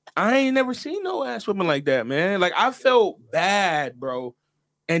 I ain't never seen no ass woman like that, man. Like, I felt bad, bro.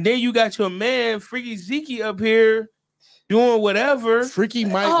 And then you got your man, Freaky Zeke, up here doing whatever. Freaky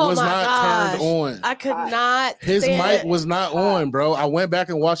Mike was not turned on. I could not. His mic was not on, bro. I went back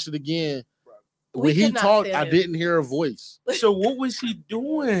and watched it again. When he talked, I didn't hear a voice. So what was he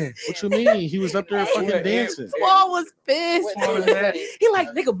doing? What you mean? He was up there fucking dancing. Swall was pissed. He like,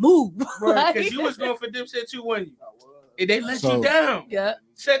 nigga, move. Because you was going for Dipset too, wasn't you? And they let you down. Yeah.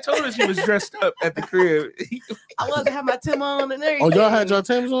 Seth told us he was dressed up at the crib. I wasn't have my Tim on and everything. Oh, y'all had your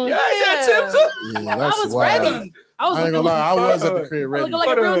Tims on? Yeah, I got Tims on. Yeah, I was ready. I ain't gonna lie, I was at the crib ready. Looking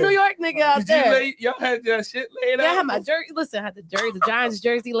like a real New York nigga out there. Y'all had your shit laid out? I had my jersey. Listen, I had the Giants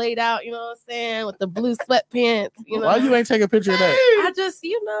jersey laid out, you know what I'm saying, with the blue sweatpants. You know. Why you ain't take a picture of that? I just,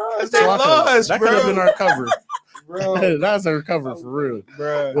 that could have been our cover. Bro. That's our cover for real.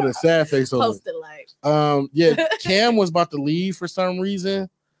 Bro. With a sad face on it. Like. Yeah, Cam was about to leave for some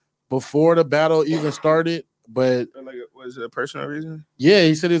reason before the battle even started. But like, was it a personal reason? Yeah,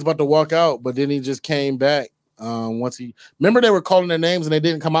 he said he was about to walk out, but then he just came back. Once he remember they were calling their names and they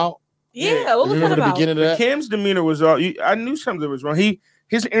didn't come out. Yeah, what was that about? Beginning of that? Cam's demeanor was off. I knew something was wrong.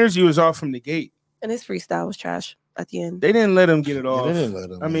 His energy was off from the gate, and his freestyle was trash at the end. They didn't let him get it off. They didn't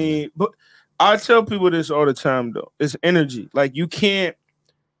let him. I mean, but I tell people this all the time though. It's energy. Like you cannot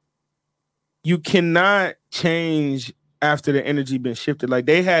change after the energy been shifted. Like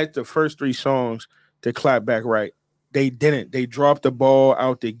they had the first 3 songs to clap back right. They didn't. They dropped the ball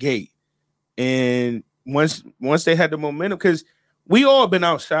out the gate, and once they had the momentum, because we all been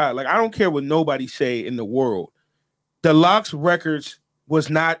outside. Like I don't care what nobody say in the world. The Lox records was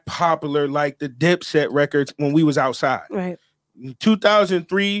not popular like the Dipset records when we was outside. Right. In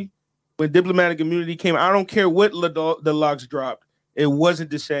 2003, when Diplomatic Immunity came, I don't care what the Lox dropped. It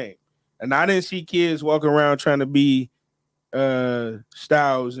wasn't the same. And I didn't see kids walking around trying to be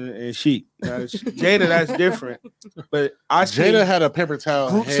Styles and Sheek. Now, Jada, that's different. But Jada had a paper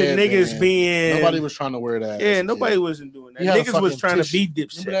towel. Groups of niggas being. Nobody was trying to wear that. Yeah, nobody wasn't doing that. Niggas was trying to be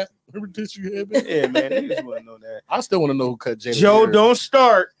Dipset. Remember tissue head? Yeah, man, niggas wouldn't know that. I still want to know who cut Jada. Joe, don't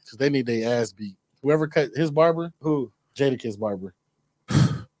start. Because they need their ass beat. Whoever cut his barber? Who? Jadakiss barber.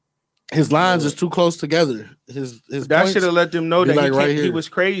 His lines is too close together. His that should have let them know that like he was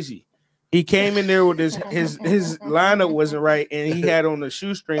crazy. He came in there with his lineup wasn't right, and he had on a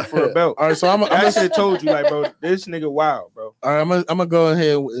shoestring for a belt. All right, so I should have told you, like, bro, this nigga wild, bro. All right, I'm gonna go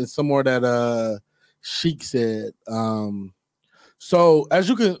ahead with some more that Sheek said. So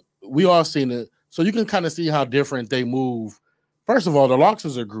as we all seen it. So you can kind of see how different they move. First of all, the Lox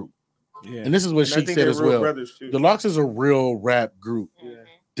is a group, and this is what Sheek said as well. The Lox is a real rap group. Yeah.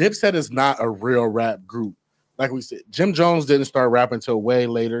 Dipset is not a real rap group. Like we said, Jim Jones didn't start rapping until way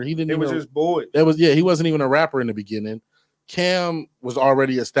later. It was his boy. He wasn't even a rapper in the beginning. Cam was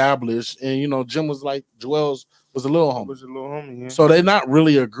already established, and Jim was like Joel's was a little homie. Yeah. So they're not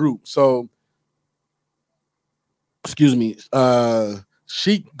really a group. So, excuse me.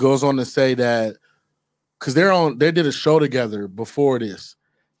 Sheek goes on to say that because they did a show together before this,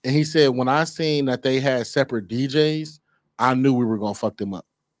 and he said when I seen that they had separate DJs, I knew we were gonna fuck them up.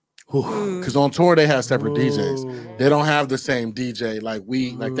 Because on tour they have separate DJs. They don't have the same DJ like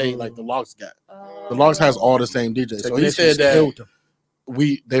the Lox got. The Lox has all the same DJs. So he said that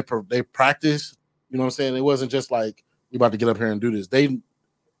they practiced. You know what I'm saying? It wasn't just like we about to get up here and do this. They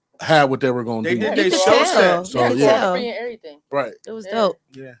had what they were going to do. They show set. So everything. Right. It was dope.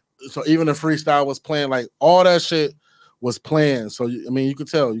 Yeah. So even the freestyle was playing. Like all that shit was playing. So you could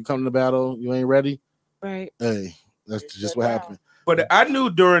tell you come to the battle, you ain't ready. Right. Hey, that's just what happened. But I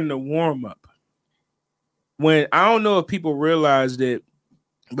knew during the warm-up, when I don't know if people realized it,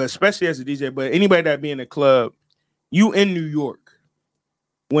 but especially as a DJ, but anybody that be in a club, you in New York.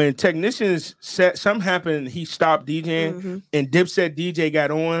 When Technicians said something happened, he stopped DJing and Dipset DJ got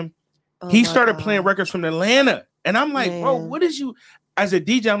on. He started playing records from Atlanta. And I'm like, bro, what is you? as a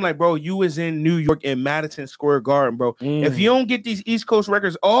DJ, I'm like, bro, you was in New York in Madison Square Garden, bro. If you don't get these East Coast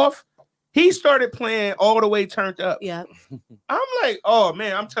records off, he started playing all the way turned up. Yeah. I'm like, oh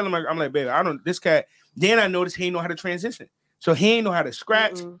man, I'm telling him, I'm like, baby, this cat. Then I noticed he ain't know how to transition. So he ain't know how to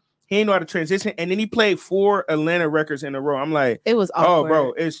scratch. He ain't know how to transition. And then he played 4 Atlanta records in a row. I'm like, it was awkward.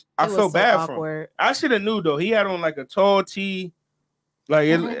 Oh, bro, I felt bad for him. I should have knew though. He had on like a tall tee. Like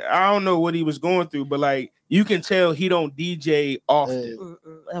I don't know what he was going through, but like you can tell he don't DJ often.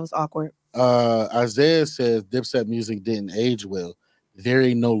 That was awkward. Isaiah says Dipset music didn't age well.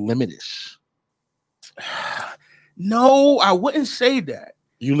 Very No Limitish. No, I wouldn't say that.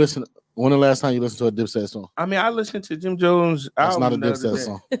 You listen. When the last time you listened to a Dipset song? I mean, I listened to Jim Jones. That's not a Dipset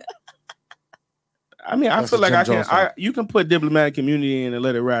song. I mean, I feel like you can put Diplomatic Community in and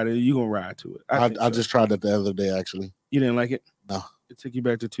let it ride, and you gonna ride to it. I just tried that the other day. Actually, you didn't like it? No, it took you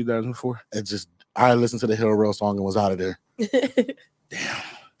back to 2004. I listened to the Hill Road song and was out of there.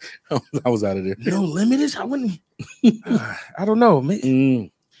 Damn, I was out of there. No Limitish. I wouldn't. I don't know, man.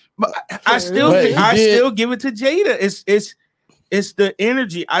 But I still give it to Jada. It's the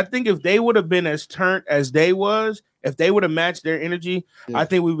energy. I think if they would have been as turned as they was, if they would have matched their energy, I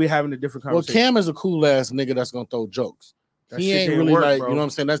think we'd be having a different conversation. Well, Cam is a cool ass nigga that's gonna throw jokes. He ain't really like, bro. You know what I'm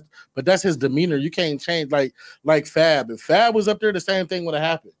saying? That's his demeanor. You can't change like Fab. If Fab was up there, the same thing would have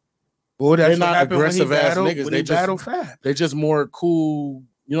happened. Well, they're not aggressive ass niggas. They just more cool,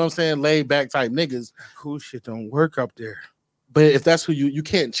 you know what I'm saying, laid back type niggas. Cool shit don't work up there. But if that's who you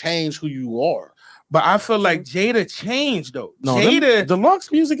can't change who you are. But I feel like Jada changed though. No, Jada,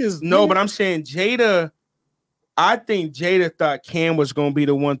 Deluxe music is but I'm saying Jada. I think Jada thought Cam was gonna be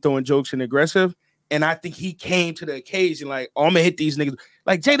the one throwing jokes and aggressive, and I think he came to the occasion like, oh, I'm gonna hit these niggas.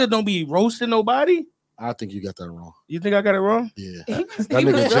 Like Jada don't be roasting nobody. I think you got that wrong. You think I got it wrong? Yeah, that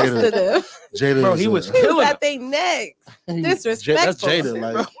nigga Jada, bro, he was killing that thing next. Disrespectful. That's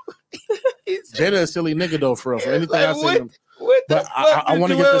Jada. Like Jada a silly nigga though, for real. For anything like, I seen him. What the fuck I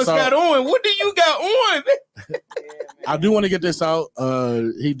want to get this out. On? What do you got on? I do want to get this out.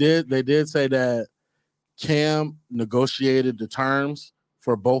 They did say that Cam negotiated the terms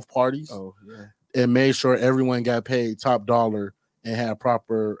for both parties. Oh yeah, and made sure everyone got paid top dollar and had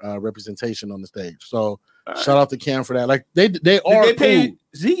proper representation on the stage. So shout out to Cam for that. Like they are they pay cool.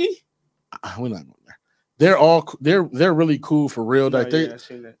 Ziggy? We're not going there. They're really cool for real. Like I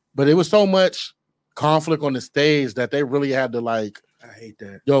seen that. But it was so much conflict on the stage that they really had to like. I hate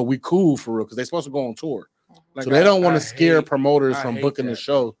that. Yo, we cool for real because they're supposed to go on tour, like, so they don't want to scare promoters from booking the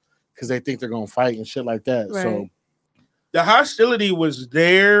show because they think they're gonna fight and shit like that. Right. So the hostility was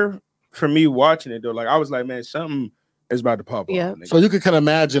there for me watching it though. Like I was like, man, something is about to pop up. So you could kind of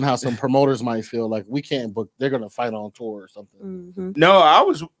imagine how some promoters might feel like we can't book. They're gonna fight on tour or something. Mm-hmm. No,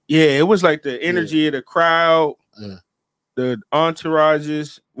 it was like the energy of the crowd. Yeah. The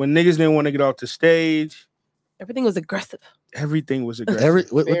entourages, when niggas didn't want to get off the stage. Everything was aggressive. Everything was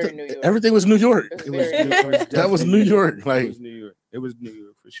aggressive. Everything was New York. That was New York. Like it was New York. It was New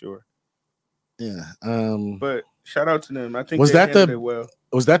York for sure. Yeah. But shout out to them. I think was that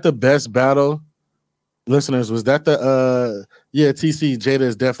the best battle? Listeners, was that the TC Jada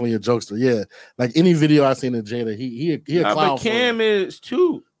is definitely a jokester. Yeah. Like any video I've seen of Jada, he a clown. But Cam is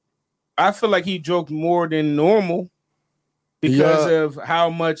too. I feel like he joked more than normal. Because of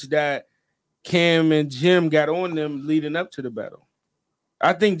how much that Cam and Jim got on them leading up to the battle.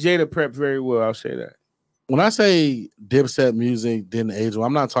 I think Jada prepped very well. I'll say that. When I say Dipset music didn't age well,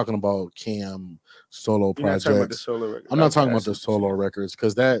 I'm not talking about Cam solo projects. I'm not talking about the solo records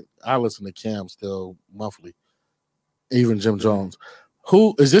because that I listen to Cam still monthly. Even Jim Jones.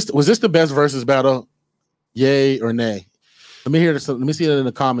 Who is this? Was this the best versus battle? Yay or nay? Let me hear this. Let me see it in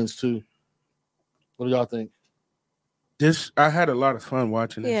the comments too. What do y'all think? I had a lot of fun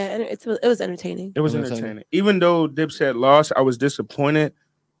watching this. Yeah, and it was entertaining. It was entertaining. Even though Dipset lost, I was disappointed.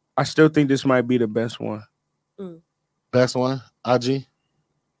 I still think this might be the best one. Best one? IG?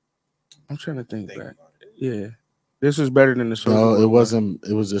 I'm trying to think back. Yeah. This was better than the Soulja Boy. No, it wasn't.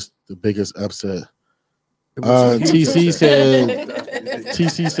 It was just the biggest upset. TC said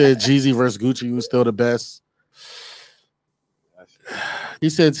Jeezy versus Gucci was still the best. He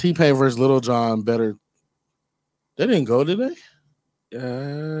said T-Pain versus Lil Jon better. They didn't go, did they?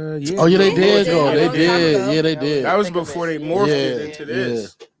 Yeah. Oh, yeah, they did go. They did. Yeah, they did. That was before they morphed it into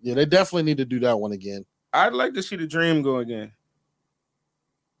this. Yeah, they definitely need to do that one again. I'd like to see the Dream go again.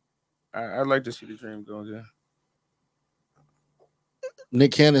 I'd like to see the Dream go again.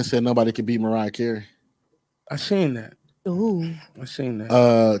 Nick Cannon said nobody could beat Mariah Carey. I seen that. Ooh. I seen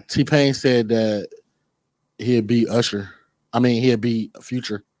that. T-Pain said that he'd beat Usher. I mean, he'd beat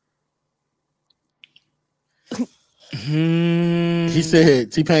Future. He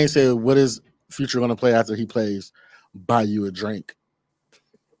said, T-Pain said, what is Future going to play after he plays Buy You a Drink?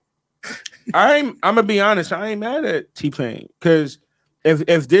 I'm gonna be honest. I ain't mad at T-Pain because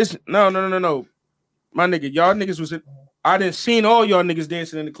if this no, my nigga, y'all niggas was in, I didn't seen all y'all niggas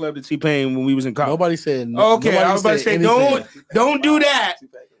dancing in the club to T-Pain when we was in college. Nobody said okay. I was about to say don't do that.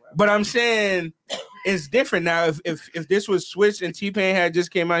 But I'm saying it's different now. If this was switched and T-Pain had just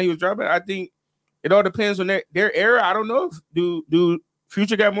came out, he was dropping. I think it all depends on their era. I don't know if do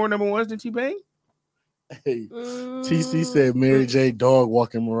Future got more number ones than T-Pain. Hey, TC said Mary J. dog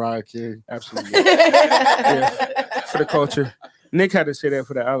walking Mariah Carey. Absolutely. Yeah. For the culture. Nick had to say that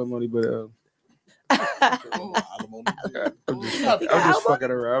for the alimony, but I'm just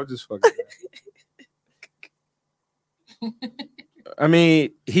fucking around. I'm just fucking around. I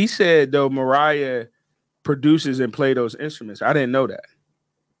mean, he said though Mariah produces and play those instruments. I didn't know that.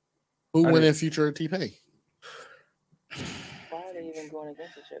 Who went in Future or T-Pain? Why are they even going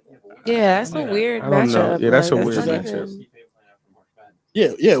against each other? Yeah, that's a weird matchup. Yeah, that's a weird matchup.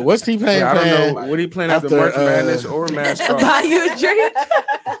 Yeah. What's T-Pain playing? I don't know what he playing after March Madness or Mascot. Buy you a drink.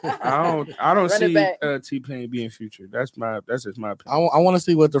 I don't see T-Pain being Future. That's just my opinion. I want to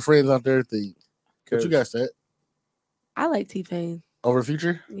see what the friends out there think. What you guys said? I like T-Pain over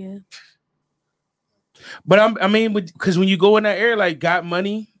Future. Yeah. But I mean, because when you go in that area, like Got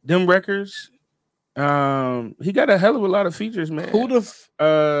Money, them records, he got a hell of a lot of features, man. Who the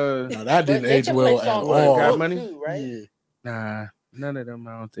no, that didn't age well at all. Got Money, too, right? Yeah. Nah, none of them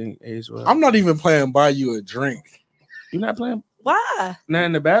I don't think age well. I'm not even playing Buy You a Drink. You're not playing? Why? Not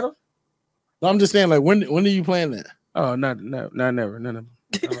in the battle? No, I'm just saying, like, when are you playing that? Oh, not never, none of them.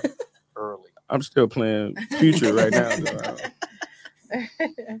 Early. I'm still playing Future right now.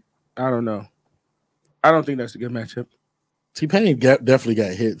 I don't know. I don't think that's a good matchup. T-Pain definitely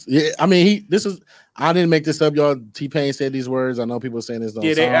got hits. Yeah, I mean, I didn't make this up, y'all. T-Pain said these words. I know people are saying this don't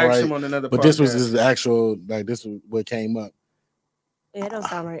they sound asked right, him on another but podcast. this was his actual, like, this was what came up. Yeah, it don't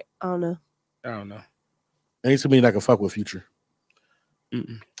sound right. I don't know. Ain't too many that can fuck with Future.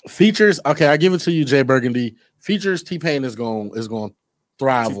 Features, okay, I give it to you, Jay Burgundy. Features, T-Pain is going to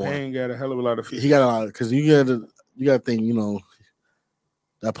thrive on. T-Pain got a hell of a lot of features. He got a lot, because you got to think, you know,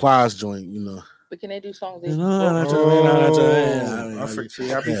 that Plies joint, you know. But can they do songs? I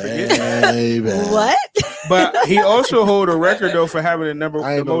be forgetting. What? But he also hold a record though for having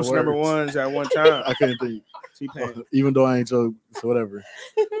the most number ones at one time. I couldn't think. T-Pain. Even though I ain't joke, so whatever.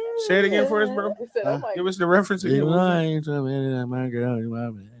 Say it again for us, bro. Give us the reference again. Even though I ain't joking, my girl, you my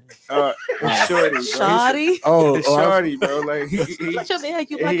man. Shorty, bro. Shawty. It's Shorty, bro. Like he what you mean?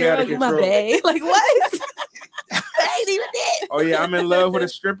 You my girl, you my babe. Like what? I ain't even did. Oh yeah, I'm in love with a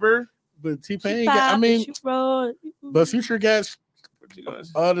stripper. But T-Pain got, I mean, but Future got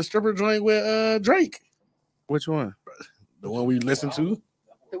the stripper joint with Drake. Which one? The one we listened to.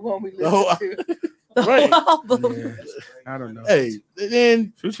 The one we listened to. Right. Yeah, I don't know. Hey,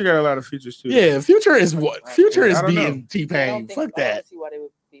 then Future got a lot of features too. Yeah, Future is what? Future is beating I T-Pain. don't Fuck that. see why they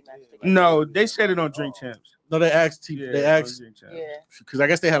would be matched together. No, they said it on Drink Champs. No, they asked Yeah. because I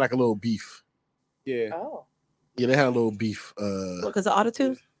guess they had like a little beef. Yeah. Oh. Yeah, they had a little beef. Because of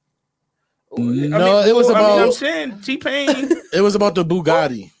Auto-Tune? No, it was about. I'm saying T-Pain. It was about the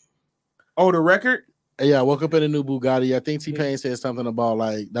Bugatti. Oh, the record. Yeah, I woke up in a new Bugatti. I think T-Pain said something about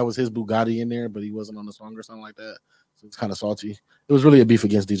like that was his Bugatti in there, but he wasn't on the song or something like that. So it's kind of salty. It was really a beef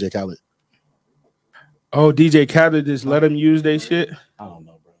against DJ Khaled. Oh, DJ Khaled just let him use their shit. I don't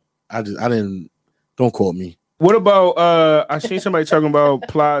know, bro. I didn't. Don't quote me. What about? I seen somebody talking about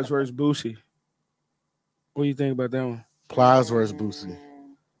Plies versus Boosie. What do you think about that one? Plies versus Boosie.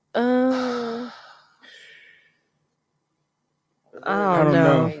 I don't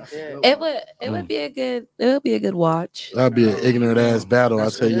know. It would be a good watch. That'd be an ignorant ass battle. I'll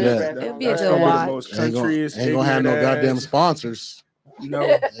tell you that. It'd be a good watch. Ain't gonna have no goddamn sponsors.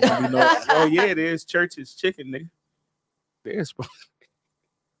 No. Oh yeah, it is. Church's Chicken, nigga. They're sponsors.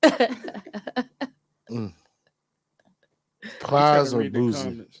 Plies or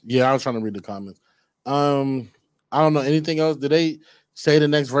Boosie? Yeah, I was trying to read the comments. I don't know anything else. Did they say the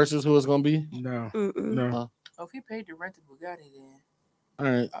next versus who it's gonna be? No. Oh, if you paid to rent the Bugatti, then all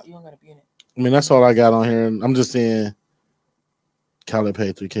right, you don't gotta be in it. I mean, that's all I got on here. I'm just saying, Khaled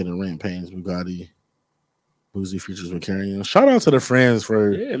paid $3K to rent Payne's Bugatti. Boosie features with carrying. Shout out to the friends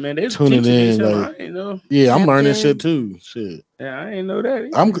for tuning in. Like, yeah, I'm learning shit too. Shit. Yeah, I ain't know that.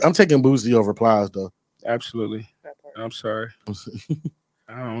 I'm taking Boosie over Plies though. Absolutely. I'm sorry.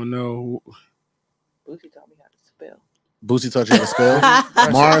 I don't know. Boosie taught me how to spell. Boosie taught you how to spell.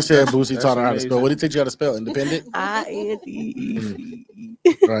 Mara said Boosie taught her how to spell. What did he teach you how to spell? Independent? I-N-D-E.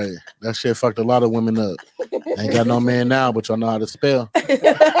 Right. That shit fucked a lot of women up. Ain't got no man now, but y'all know how to spell.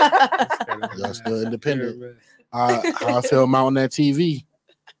 Y'all still independent. How I feel mounting that TV.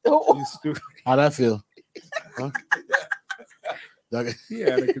 How that feel? Huh? You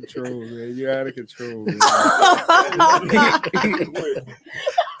out of control, man. You're out of control, man.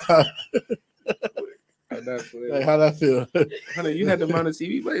 How that feel? Honey, you had to mount a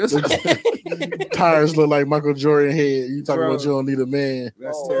TV by yourself. Tires look like Michael Jordan head. You talking about you don't need a man.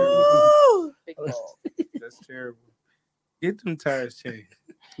 That's terrible. That's terrible. Get them tires changed.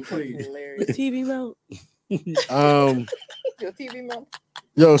 Please. TV mount. Your TV mount.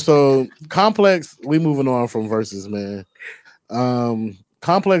 Yo, so Complex, we moving on from verses, man.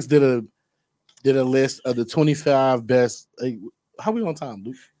 Complex did a list of the 25 best. How we on time,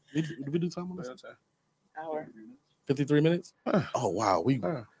 Luke? Did we do time on this? Hour. 53 minutes? Huh. Oh wow, we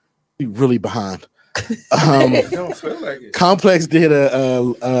really behind. Don't feel like it. Complex did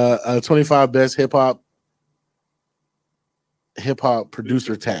a 25 best hip hop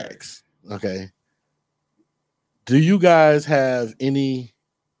producer tags. Okay. Do you guys have any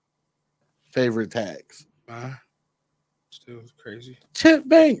favorite tags? Still crazy. Chip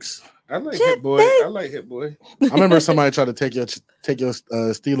Banks. I like Hit Boy. I like Hit Boy. I remember somebody tried to take your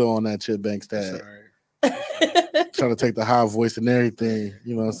Steelo on that Chip Banks tag. Trying to take the high voice and everything.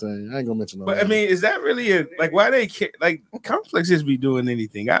 You know what I'm saying? I ain't gonna mention no. But I mean, is that really why they like Complex just be doing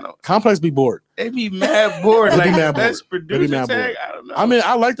anything? I don't. Complex be bored. They be mad bored. Like mad that's bored. producer tag. I don't know. I mean,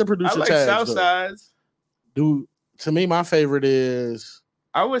 I like the producer I like tags. Southsides. Dude, to me, my favorite is.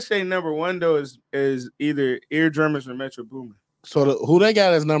 I would say number one though is either Eardrummers or Metro Boomin. So who they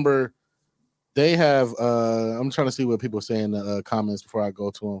got as number? They have. I'm trying to see what people say in the comments before I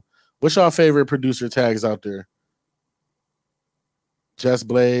go to them. What's your favorite producer tags out there? Just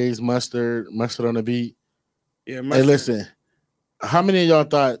Blaze, Mustard on the beat. Yeah, Mustard. Hey, listen. How many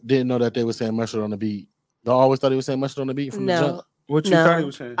of y'all didn't know that they were saying Mustard on the beat? Y'all always thought he was saying Mustard on the beat from the jump? What you thought he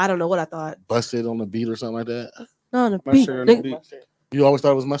was saying? I don't know what I thought. Busted on the beat or something like that? No, on the beat. Mustard on the beat. You always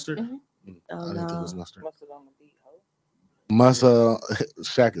thought it was Mustard? Mm-hmm. I didn't think it was Mustard. Mustard on the beat.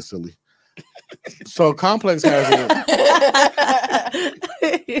 Shaq is silly. So Complex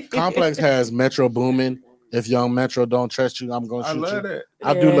has Metro Boomin. If Young Metro don't trust you, I'm gonna shoot you. I love that.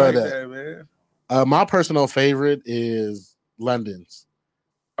 I do love that, man. My personal favorite is London's.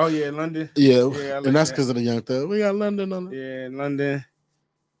 Oh yeah, London. Yeah, and that's because of the Young Thug. We got London on it. Yeah, London.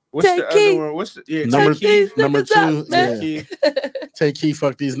 What's the other one? What's the number two? Up, yeah. Take Key,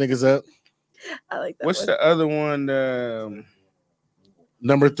 fuck these niggas up. I like that. What's the other one?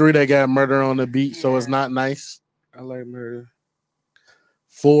 Number 3, they got Murder on the Beat, so it's not nice. I like Murder.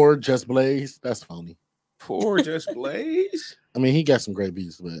 4, Just Blaze. That's phony. 4, Just Blaze. I mean, he got some great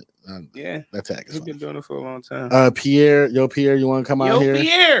beats, but yeah, that tag is. He's been doing it for a long time. Pierre, you want to come out here?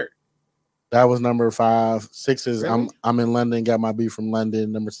 Pierre. That was number 5. 6 is really? I'm in London. Got my beat from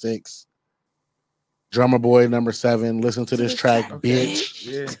London. Number 6. Drummer Boy. Number 7. Listen to this track, bitch.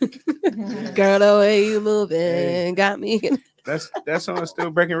 Yeah. Girl, the way you moving got me. That song is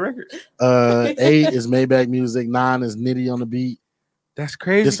still breaking records. 8 is Maybach Music. 9 is Nitty on the beat. That's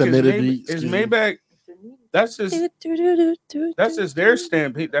crazy. It's a Nitty beat. Is Maybach? That's just their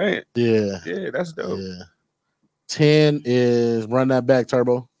stamp. Yeah, that's dope. Yeah. 10 is Run That Back,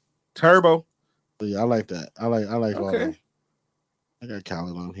 Turbo. Yeah, I like that. I like all of them. I got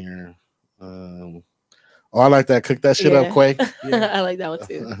Khaled on here. I like that. Cook that shit up, Quay. Yeah. I like that one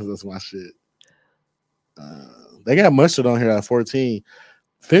too. That's my shit. They got Mustard on here at 14.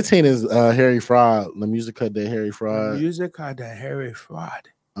 15 is Harry Fraud. The music cut that Harry Fraud.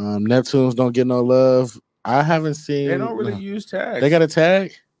 Neptunes Don't Get No Love. I haven't seen. They don't really use tags. They got a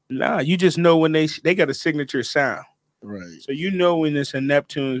tag? Nah, you just know when they got a signature sound. Right. So you know when it's a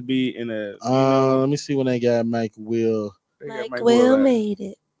Neptunes beat in a. Let me see when they got Mike Will. Mike Will made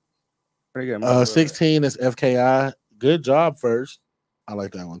it. 16 is FKI. Good job first. I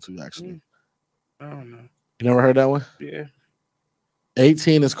like that one too, actually. I don't know. You never heard that one? Yeah.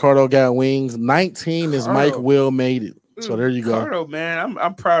 18 is Cardo Got Wings. 19 is Mike Will Made It. So there you go. Cardo, man.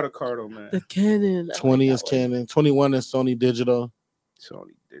 I'm proud of Cardo, man. The Canon. 20 is Canon. 21 is Sony Digital.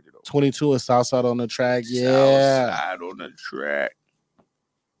 22 is Southside on the track. Yeah. Southside on the track.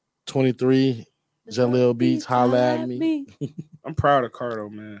 23, Jaleel Beats, Holla at Me. I'm proud of Cardo,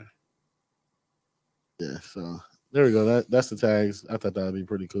 man. Yeah, so there we go. That's the tags. I thought that would be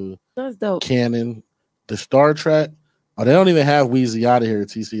pretty cool. That's dope. Canon, the Star Trek. Oh, they don't even have Weezy out of here,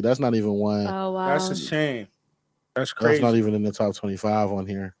 TC. That's not even one. Oh, wow. That's a shame. That's crazy. That's not even in the top 25 on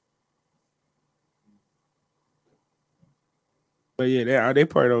here. But yeah, they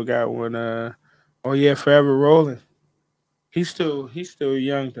probably don't got one. Oh yeah, Forever Rolling. He's still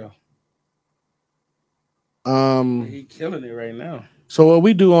young though. He's killing it right now. So what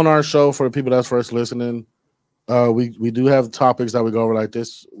we do on our show for the people that's first listening, we do have topics that we go over like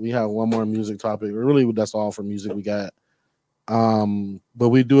this. We have one more music topic. Really, that's all for music we got. But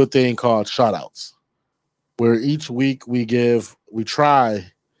we do a thing called shout outs, where each week we try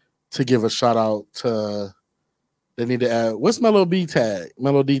to give a shout out to. They need to add what's Melody tag?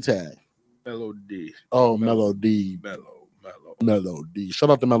 Melody tag. Melody. Oh, Melody. Melody. Shout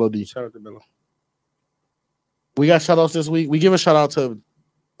out to Melody. Shout out to Melo. We got shout outs this week. We give a shout out to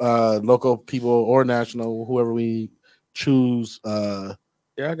local people or national, whoever we choose. Yeah,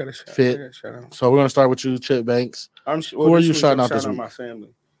 I got a shout out. So we're gonna start with you, Chip Banks. Who are you shouting out this week? My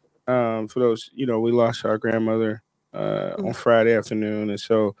family. For those, we lost our grandmother on Friday afternoon, and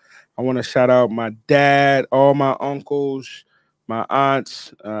so I want to shout out my dad, all my uncles, my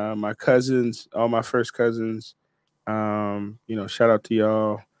aunts, my cousins, all my first cousins. Shout out to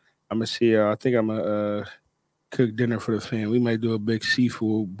y'all. I'm gonna see y'all. I think I'm gonna cook dinner for the family. We might do a big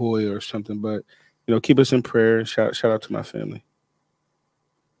seafood boil or something, but keep us in prayer and shout out to my family.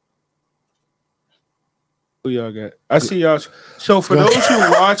 Who y'all got? I see y'all. So for those who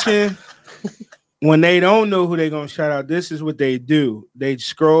watching, when they don't know who they're gonna shout out, this is what they do. They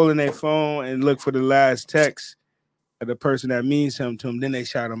scroll in their phone and look for the last text of the person that means something to them. Then they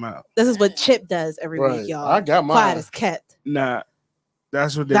shout them out. This is what Chip does every week, y'all. I got mine. Quiet as kept. Nah,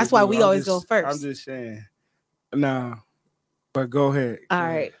 that's what. That's why we always go first. I'm just saying. Nah, but go ahead. All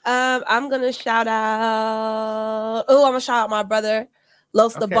right. I'm gonna shout out. Oh, I'm gonna shout out my brother,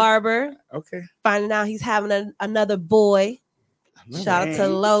 Los the barber. Okay. Finding out he's having another boy. Shout out to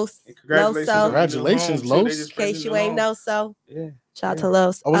Los. Congratulations, Los. In case you ain't know so. Yeah. Shout out to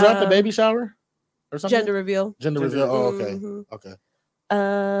Los. Oh, was that the baby shower or something? Gender reveal. Gender reveal. Oh, okay.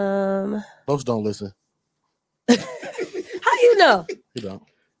 Okay. Los don't listen. How you know? You don't.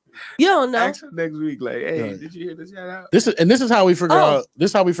 You don't know. Ask him next week, like, hey, did you hear this shout out? This is how we figure out.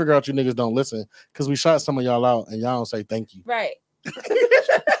 This is how we figure out you niggas don't listen, because we shot some of y'all out and y'all don't say thank you. Right.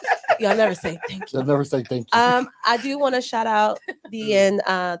 Y'all never say thank you. Y'all never say thank you. I do want to shout out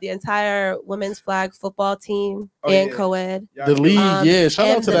the entire women's flag football team and co-ed. The league, shout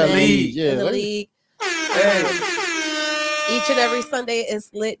out to that league. Yeah, the league. Each and every Sunday is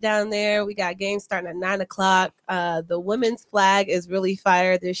lit down there. We got games starting at 9:00. The women's flag is really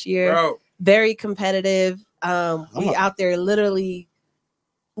fire this year. Bro. Very competitive. We out there literally,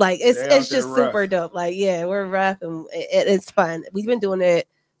 like it's just super dope. Like, yeah, we're rough and it's fun. We've been doing it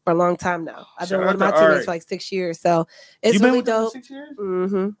for a long time now. I've been one of my teammates for like 6 years, so it's really dope. 6 years?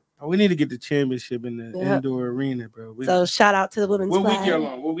 Mm-hmm. Oh, we need to get the championship in the indoor arena, bro. So shout out to the women's flag.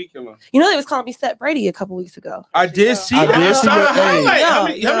 What week you on? You know they was calling me Seth Brady a couple weeks ago. I did see. How many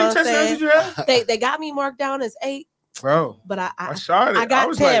touchdowns did you have? They got me marked down as 8, bro. But I shot it. I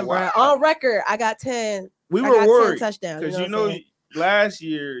got 10, bro. On record, I got 10. We were worried touchdowns because last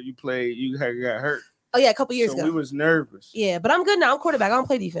year you played, you got hurt. Oh yeah, a couple years ago. We was nervous. Yeah, but I'm good now. I'm quarterback. I don't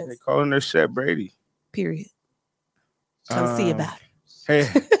play defense. They calling her Seth Brady. Period. Come see about it.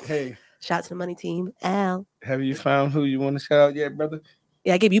 Hey. Shout out to the money team. Al. Have you found who you want to shout out yet, brother?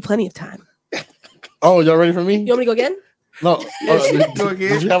 Yeah, I gave you plenty of time. Oh, y'all ready for me? You want me to go again? No. Go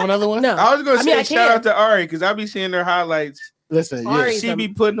again. Did you have another one? No. I was going to say shout out to Ari because I be seeing her highlights. Listen, she be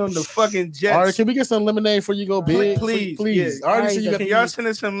putting on the fucking Jets. Ari, can we get some lemonade before you go big? Please. Yeah. Ari, can y'all send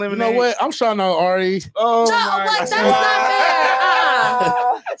us some lemonade? You know what? I'm shouting out Ari. Oh, no, my that's not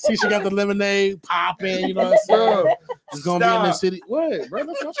fair. See, she got the lemonade popping. You know what I'm saying? It's gonna be in the city. What, bro?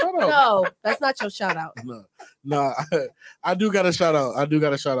 That's your shout out. No, that's not your shout out. No, I do got a shout out. I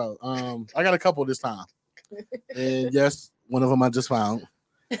got a couple this time, and yes, one of them I just found.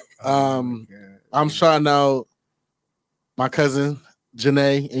 I'm shouting out my cousin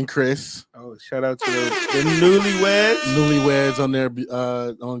Janae and Chris. Oh, shout out to the newlyweds on their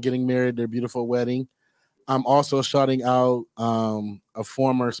on getting married, their beautiful wedding. I'm also shouting out a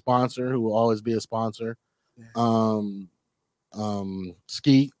former sponsor who will always be a sponsor.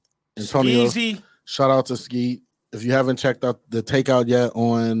 Skeet Antonio. Skeezy. Shout out to Skeet. If you haven't checked out the takeout yet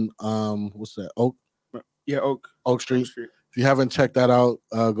on what's that? Oak Street. If you haven't checked that out,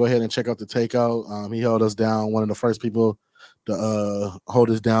 go ahead and check out the takeout. He held us down, one of the first people to hold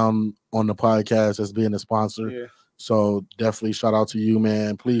us down on the podcast as being a sponsor. Yeah. So definitely shout out to you,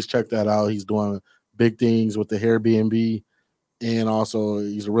 man. Please check that out. He's doing big things with the Airbnb, and also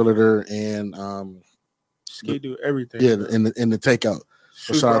he's a realtor and he do everything. Yeah, in the takeout.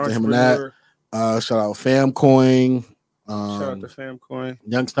 So shout out to him and that. Shout out FamCoin. Shout out to FamCoin.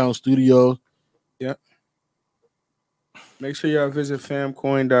 Youngstown Studio. Yep. Make sure y'all visit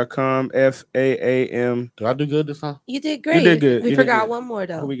famcoin.com. FAAM. Did I do good this time? You did great. You did good. We forgot one more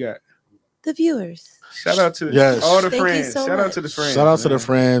though. Who we got? The viewers. Shout out to all the friends. Shout out to the friends. Shout out to the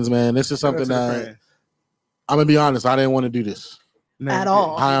friends, man. This is something that I'm gonna be honest. I didn't want to do this at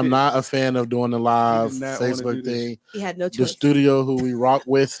all. I am not a fan of doing the live Facebook thing. He had no choice. The studio who we rock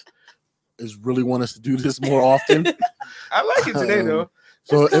with is really want us to do this more often. I like it today though.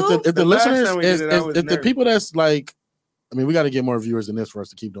 So if the listeners, if the people that's like, I mean, we got to get more viewers than this for us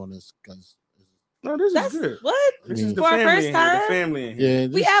to keep doing this because. No, this is good. What? This is for our first time. The family in here. Yeah,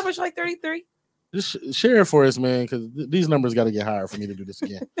 we average like 33. Just share it for us, man, because these numbers got to get higher for me to do this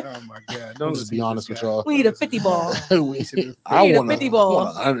again. Oh my God! Don't just be honest with y'all. We need a 50 ball. I want a 50 ball. I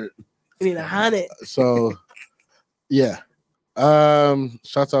want 100. We need 100. So, yeah.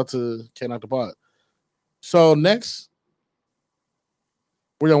 Shouts out to Can't Knock the Pod. So next,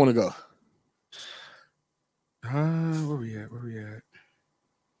 where y'all want to go? Where we at?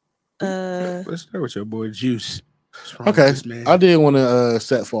 Let's start with your boy Juice. Okay, I did want to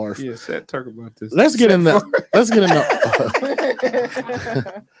set Favre. Yeah, talk about this. Let's get into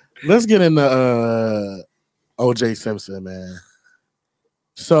OJ Simpson, man.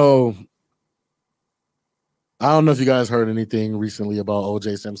 So I don't know if you guys heard anything recently about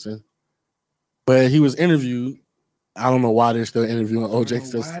OJ Simpson, but he was interviewed. I don't know why they're still interviewing OJ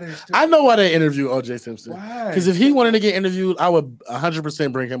Simpson. I know why they interview OJ Simpson. Because if he wanted to get interviewed, I would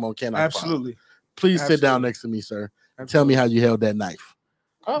 100% bring him on Can't Knock the Pod. Absolutely. Please sit down next to me, sir. Tell me how you held that knife.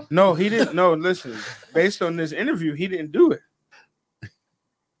 Oh. No, he didn't. No, listen. Based on this interview, he didn't do it.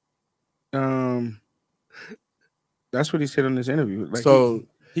 That's what he said on this interview. Like, so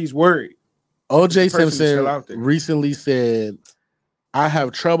he's worried. OJ Simpson recently said, "I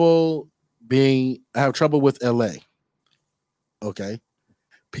have trouble with LA." Okay,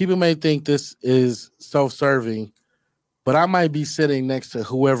 people may think this is self-serving, but I might be sitting next to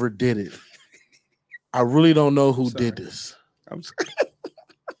whoever did it. I really don't know who did this. I'm sorry.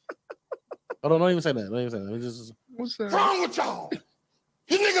 Don't even say that. Don't even say that. What's wrong with y'all?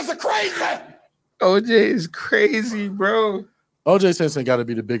 You niggas are crazy. OJ is crazy, bro. OJ Simpson got to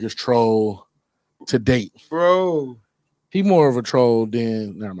be the biggest troll to date, bro. He more of a troll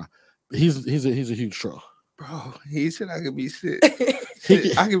than never mind. He's a huge troll, bro. He said I could be sitting.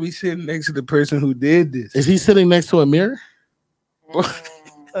 I could be sitting next to the person who did this. Is he sitting next to a mirror?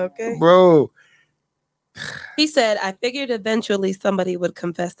 Okay, bro. He said, I figured eventually somebody would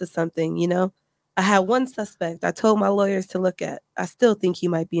confess to something, you know? I had one suspect I told my lawyers to look at. I still think he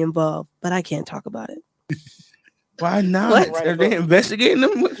might be involved, but I can't talk about it. Why not? Are they investigating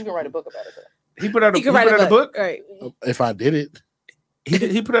him? You can write a book about it. He put out a book? Right. If I did it.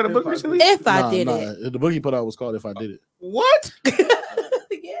 He put out a book recently? If I did it. The book he put out was called If I Did It. What?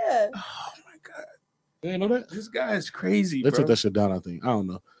 Yeah. Oh my God. You didn't know that? This guy is crazy, They took that shit down, I think. I don't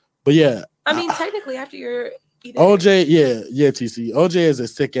know. But yeah. I mean, technically, after you're OJ, yeah, TC. OJ is a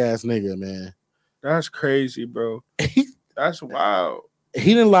sick ass nigga, man. That's crazy, bro. That's wild.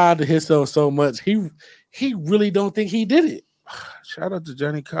 He didn't lie to himself so much. He really don't think he did it. Shout out to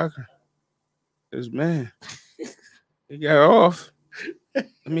Johnny Cochran. His man. He got off. I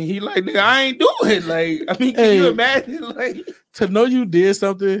mean, he like, nigga, I ain't do it. Like, I mean, can you imagine? Like, to know you did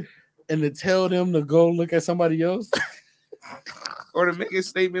something and to tell them to go look at somebody else. Or to make a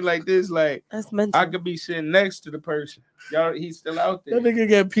statement like this, like, that's mental. I could be sitting next to the person. Y'all, he's still out there. That nigga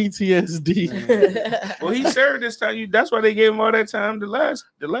got PTSD. Well, he served this time. That's why they gave him all that time. The last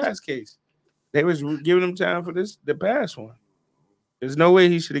case, they was giving him time for the past one. There's no way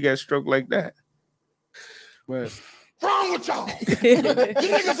he should have got struck like that. But wrong with y'all? You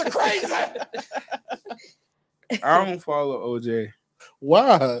niggas are crazy. I don't follow OJ.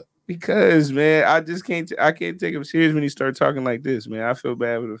 Why? Because, man, I just can't. I can't take him serious when he starts talking like this, man. I feel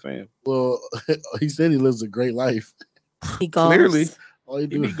bad with the fam. Well, he said he lives a great life. He golfs. Clearly,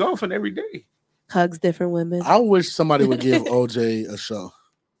 he be golfing every day. Hugs different women. I wish somebody would give OJ a show.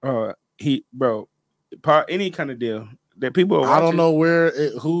 Any kind of deal that people are watching. I don't know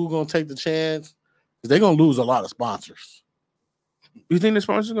who gonna take the chance. They're gonna lose a lot of sponsors. You think the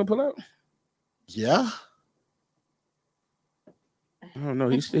sponsors gonna pull out? Yeah. I don't know.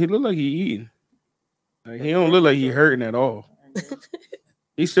 He look like he eating. Like, he don't look like he hurting at all.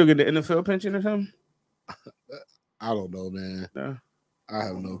 He still get the NFL pension or something? I don't know, man. No. I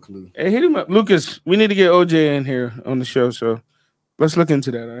have no clue. Hey, hit him up, Lucas. We need to get OJ in here on the show, so let's look into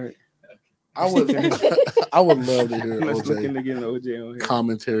that. All right. I would love to hear let's OJ. look into getting OJ on here.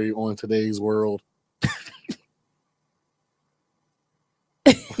 Commentary on today's world.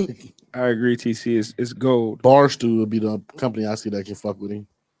 I agree, TC. It's gold. Barstool would be the company I see that can fuck with him.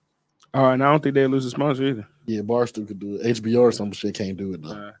 And I don't think they lose a sponsor either. Yeah, Barstool could do it. HBO or some shit can't do it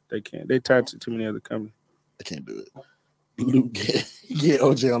though. They can't. They tied to too many other companies. They can't do it. Luke, get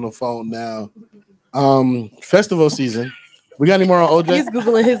OJ on the phone now. Festival season. We got any more on OJ? He's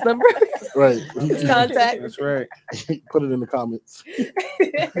Googling his number. Right. His contact. That's right. Put it in the comments.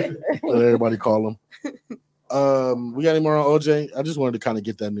 Let everybody call him. We got any more on OJ? I just wanted to kind of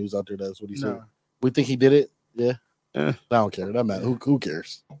get that news out there. That's what he said. We think he did it? Yeah. I don't care. That matter. Who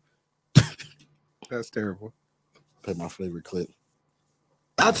cares? That's terrible. Play my favorite clip.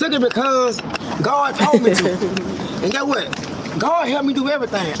 I took it because God told me to. And guess what? God helped me do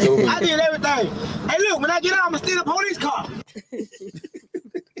everything. I did everything. Hey, look, when I get out, I'm going to steal a police car.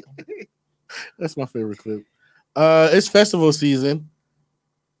 That's my favorite clip. It's festival season.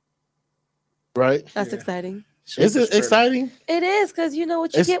 Right? That's exciting. Is it exciting? It is, because you know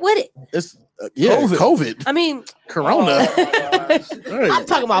what you get with it. It's COVID. I mean, Corona. Right. I'm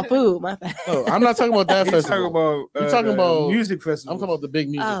talking about food. My bad. No, I'm not talking about that You're festival. You're talking about music festival. I'm talking about the big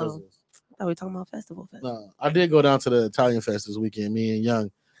music festivals. Are we talking about festival? No, I did go down to the Italian Fest this weekend, me and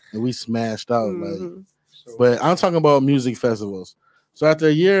Young, and we smashed out. But I'm talking about music festivals. So after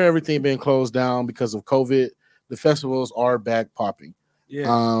a year, everything being closed down because of COVID, the festivals are back popping. Yeah.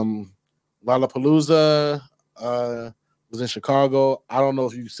 Lollapalooza was in Chicago. I don't know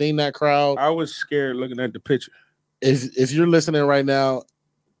if you've seen that crowd. I was scared looking at the picture. If you're listening right now,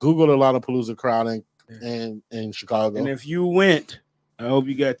 Google the Lollapalooza crowd in Chicago. And if you went, I hope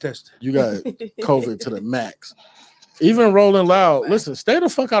you got tested. You got COVID to the max. Even Rolling Loud. Listen, stay the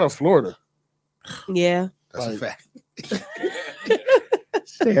fuck out of Florida. Yeah. That's a fact.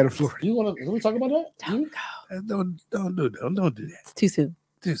 Stay out of Florida. Can we talk about that? Don't do that. Don't do that. It's too soon.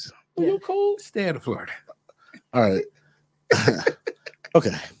 You cool? Stay out of Florida. All right.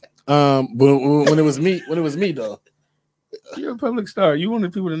 Okay. But when it was me though. You're a public star. You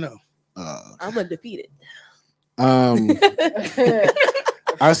wanted people to know. I'm undefeated.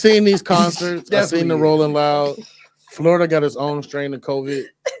 I seen these concerts. I seen the Rolling Loud. Florida got its own strain of COVID.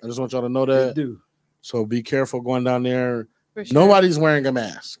 I just want y'all to know that. They do. So be careful going down there. For sure. Nobody's wearing a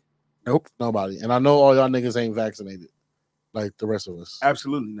mask. Nope. Nobody. And I know all y'all niggas ain't vaccinated like the rest of us.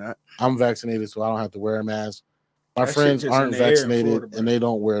 Absolutely not. I'm vaccinated, so I don't have to wear a mask. My That friends shit just aren't in the air in vaccinated Florida, and they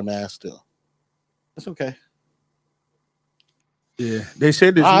don't wear a mask still. That's okay. Yeah. They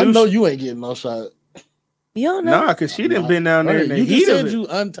said this. I know you ain't getting no shot. You don't know. Nah, because she done been down there in the You heat just of said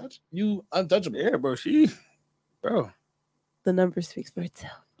it. you untouchable. Yeah, bro. The number speaks for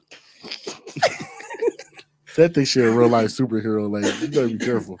itself. That thing shit a real life superhero. Like you gotta be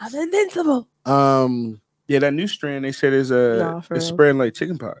careful. I'm invincible. Yeah, that new strand they said is it's spreading like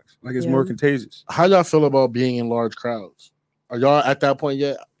chickenpox. Like it's more contagious. How y'all feel about being in large crowds? Are y'all at that point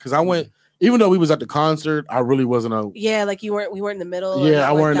yet? Because I went, even though we was at the concert, I really wasn't a. Yeah, like we weren't in the middle. Yeah,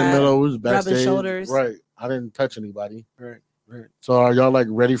 I weren't in the middle. We was backstage. Rubbing shoulders. Right. I didn't touch anybody. Right. So are y'all like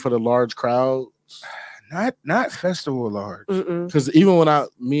ready for the large crowds? Not festival large. Because even when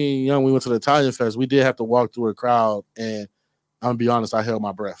me and Young, we went to the Italian Fest, we did have to walk through a crowd, and I'm gonna be honest, I held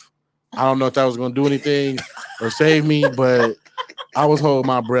my breath. I don't know if that was gonna do anything or save me, but I was holding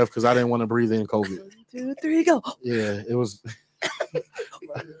my breath because I didn't want to breathe in COVID. 1, 2, 3, go. Yeah, it was.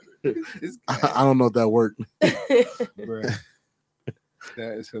 I don't know if that worked. Bro.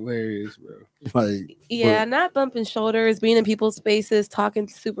 That is hilarious, bro. Like, yeah, not bumping shoulders, being in people's spaces, talking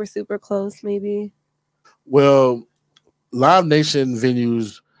super, super close, maybe. Well, Live Nation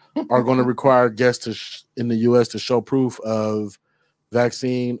venues are going to require guests in the U.S. to show proof of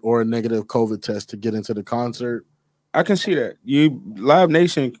vaccine or a negative COVID test to get into the concert. I can see that. Live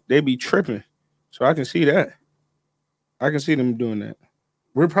Nation, they be tripping, so I can see that. I can see them doing that.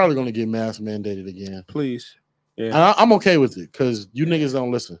 We're probably going to get mask mandated again. Please. Yeah. And I'm okay with it because you niggas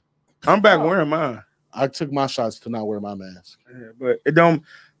don't listen. I'm back wearing mine. I took my shots to not wear my mask. Yeah, but it don't.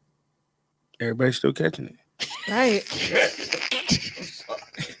 Everybody's still catching it. Right.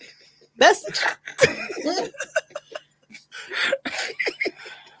 That's.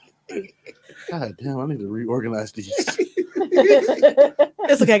 God damn, I need to reorganize these.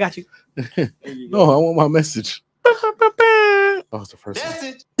 It's okay, I got you. No, I want my message. Oh, it's the first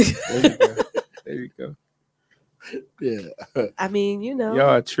Message. There you go. Yeah. I mean, you know.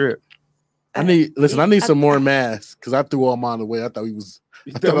 Y'all a trip. I need some more masks because I threw all mine away. I thought we was.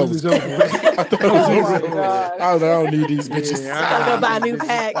 I thought it was over. I thought it was over. I was like, I don't need these bitches. I gotta go buy a new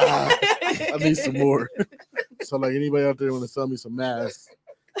pack. I need some more. So, like, anybody out there want to sell me some masks?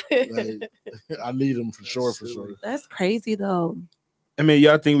 Like, I need them for sure. That's crazy though. I mean,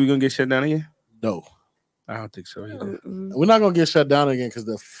 y'all think we're gonna get shut down again? No, I don't think so either. we're not gonna get shut down again because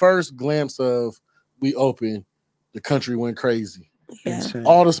the first glimpse of we open, the country went crazy. Insane.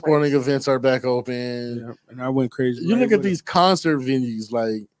 All the sporting events are back open. Yeah, and I went crazy. You right look at with it. these concert venues,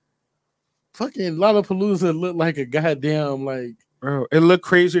 like fucking Lollapalooza looked like a goddamn like. Bro, it looked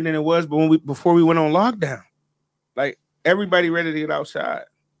crazier than it was, but before we went on lockdown, like everybody ready to get outside.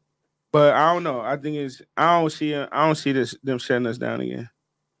 But I don't know. I think I don't see them shutting us down again.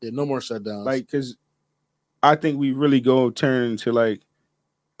 Yeah, no more shutdowns. Like, cause I think we really turn into like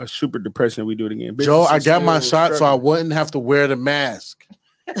a super depression if we do it again. Joe, I Businesses got my still shot so I struggling. wouldn't have to wear the mask.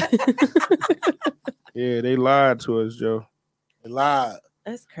 Yeah, they lied to us, Joe. They lied.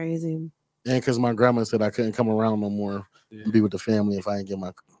 That's crazy. And because my grandma said I couldn't come around no more and be with the family if I didn't get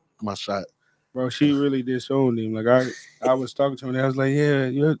my shot. Bro, she really disowned him. Like I was talking to him and I was like, yeah,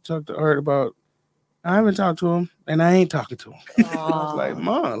 you talked to her about. I haven't talked to him and I ain't talking to him. I was like,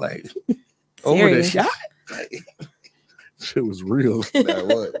 Mom, like over the shot. Shit was real. That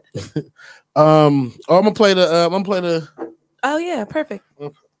was. I'm gonna play the. Oh yeah, perfect.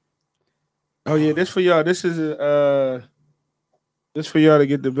 Oh yeah, this for y'all. This is this for y'all to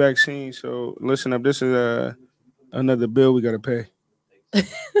get the vaccine. So listen up. This is another bill we gotta pay.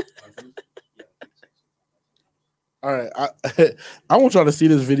 All right, I want y'all to see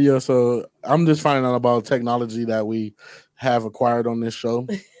this video. So I'm just finding out about technology that we have acquired on this show.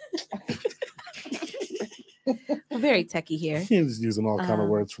 We're very techie here. He's using all kind of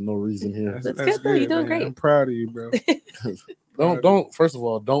words for no reason here. That's good though. You're doing great. I'm proud of you, bro. Don't. First of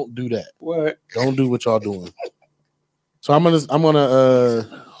all, don't do that. What? Don't do what y'all doing. So I'm gonna.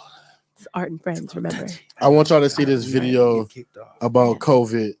 It's art and friends. Remember. I want y'all to see this video about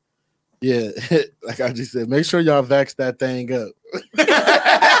COVID. Yeah, like I just said, make sure y'all vax that thing up.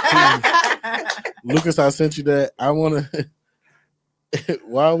 Lucas, I sent you that. I want to.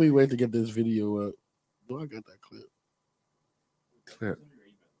 While we wait to get this video up, do I got that clip?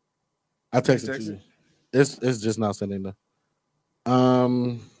 I texted it to you. It's just not sending though.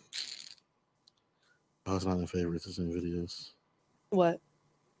 Oh, it's not in favorites. It's in videos. What?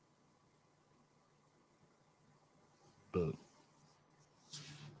 But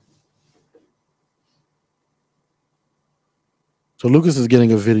so Lucas is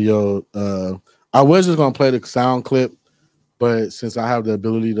getting a video. I was just gonna play the sound clip, but since I have the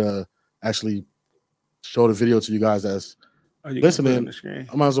ability to actually show the video to you guys as listening,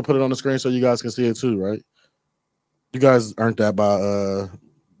 I might as well put it on the screen so you guys can see it too, right? You guys earned that by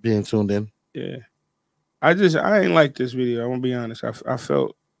being tuned in. Yeah, I ain't like this video. I want to be honest. I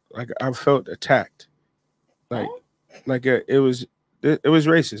felt attacked, like it was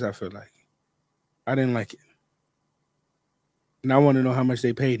racist. I feel like I didn't like it, and I want to know how much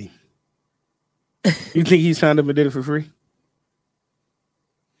they paid him. You think he signed up and did it for free?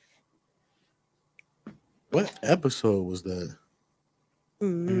 What episode was that?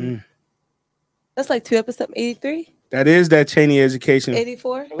 Mm-hmm. That's like 2 episodes. 83. That is that Cheney education.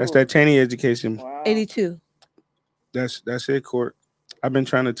 84. That's that Cheney education. Wow. 82. That's it, Court. I've been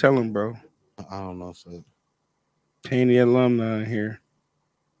trying to tell him, bro. I don't know. So Cheney alumni here.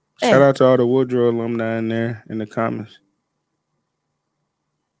 Hey. Shout out to all the Woodrow alumni in there in the comments.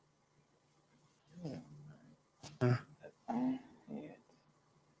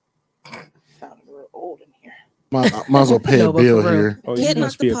 Sounded real old in here. might as well pay a bill here. Oh, you Hit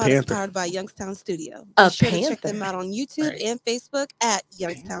must Knock be the a Pod is Panther. powered by Youngstown Studio. A Be sure to check Panther. them out on YouTube and Facebook at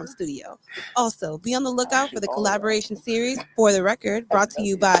Youngstown Studio. Also, be on the lookout for the collaboration series For the Record, brought to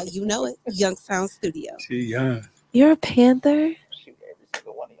you by You Know It, Youngstown Studio. She young. You're a Panther? Shoot, every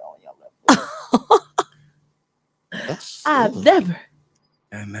single one of y'all in y'all left. I've never.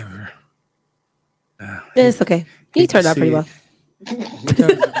 I never. It's okay. You turned out pretty well.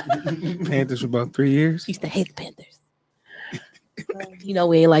 Panthers for about 3 years. Used to hate the Panthers. You know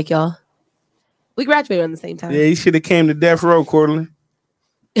we ain't like y'all. We graduated on the same time. Yeah, he should have came to Death Row, Cortland.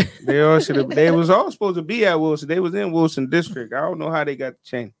 They all should have. They was all supposed to be at Wilson. They was in Wilson District. I don't know how they got the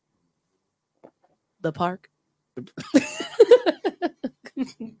chain. The park.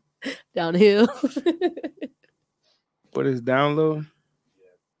 Downhill. What is download?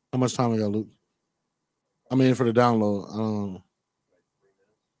 How much time we got, Luke? I mean, for the download.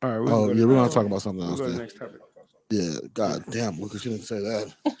 All right. Oh, yeah, we're gonna talk about something We'll else. go to the Then. next topic. Yeah, god damn, Lucas, you didn't say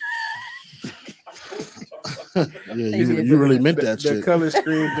that. Yeah, you really meant that The shit. color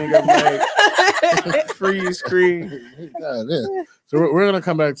screen thing. I'm like, freeze screen. God, yeah. So we're gonna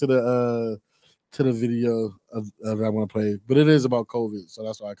come back to the video of that I want to play, but it is about COVID, so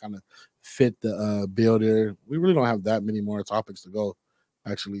that's why I kind of fit the bill there. We really don't have that many more topics to go,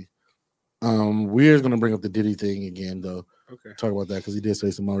 actually. We're gonna bring up the Diddy thing again, though. Okay. Talk about that because he did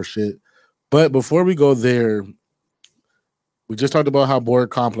say some more shit. But before we go there, we just talked about how bored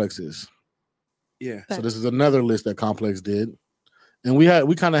Complex is. Yeah. So this is another list that Complex did. And we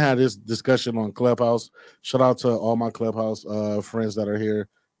kind of had this discussion on Clubhouse. Shout out to all my Clubhouse friends that are here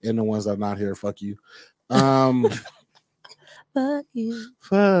and the ones that are not here. Fuck you. Fuck you.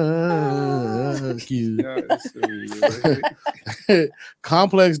 Fuck you.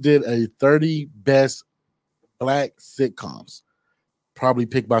 Complex did a 30 best black sitcoms. Probably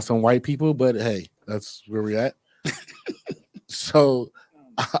picked by some white people, but hey, that's where we're at. So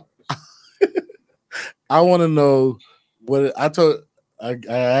I want to know what I told. I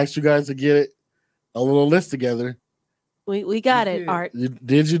asked you guys to get a little list together. We got it, Art.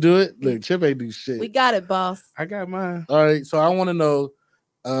 Did you do it? Look, Chip ain't do shit. We got it, boss. I got mine. All right, so I want to know,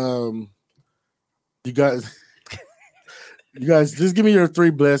 you guys just give me your three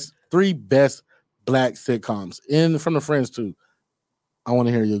best black sitcoms, and from the friends too. I want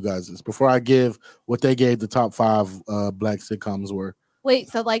to hear you guys' before I give what they gave the top 5 black sitcoms were. Wait,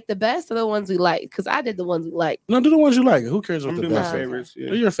 so like the best or the ones we like? Because I did the ones we like. No, do the ones you like. Who cares what I'm the doing my best? favorites. Yeah.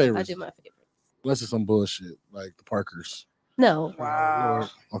 Do your favorites. I did my favorites. Unless it's some bullshit like the Parkers. No. Wow.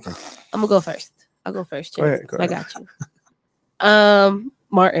 Okay. I'm gonna go first. I'll go first. Go ahead, I got you.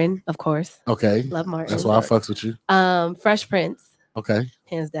 Martin, of course. Okay. Love Martin. That's why I fucks with you. Fresh Prince. Okay.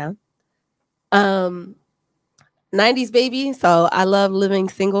 Hands down. 90s Baby. So I love Living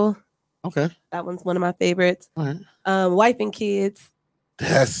Single. Okay. That one's one of my favorites. All right. Wife and Kids.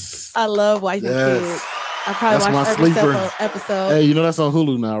 Yes. I love Wife and Kids. I probably watched every episode. Hey, you know that's on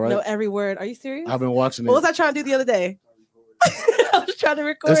Hulu now, right? Know every word. Are you serious? I've been watching it. What was I trying to do the other day? I was trying to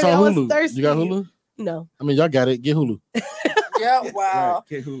record. It's on I was Hulu. thirsty. You got Hulu? No. I mean, y'all got it. Get Hulu. Yeah, wow.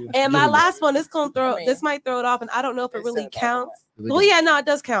 And my last one, this might throw it off, and I don't know if it really counts. Well, yeah, no, it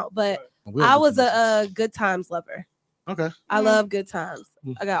does count, but I was a Good Times lover. Okay. I love Good Times.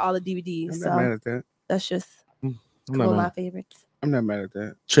 I got all the DVDs. I'm so not mad at that. that's just I'm one of my favorites. I'm not mad at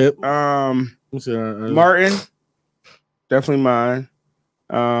that. Chip. Martin. Definitely mine.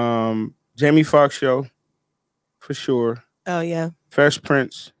 Jamie Foxx show. For sure. Oh, yeah. Fresh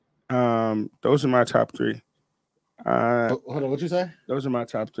Prince. Those are my top 3. Hold on, what'd you say? Those are my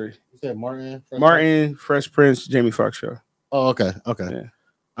top 3. You said Martin. Fresh Prince, Jamie Foxx show. Oh, okay. Okay. Yeah.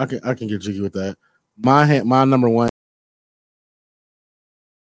 I can get jiggy with that. My number 1.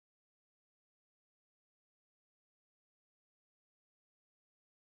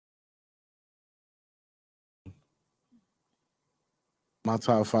 My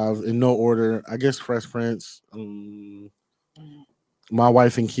top 5 in no order. I guess Fresh Prince. My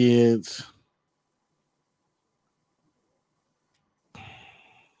Wife and Kids.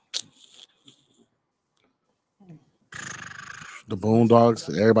 The Boondocks.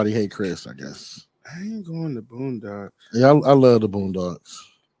 Everybody hate Chris, I guess. I ain't going to Boondocks. Yeah, I love the Boondocks.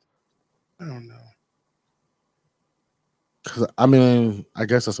 I don't know. I mean, I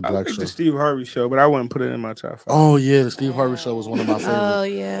guess that's a black show. The Steve Harvey show, but I wouldn't put it in my top 5. Oh yeah, the Steve Harvey show was one of my favorites. Oh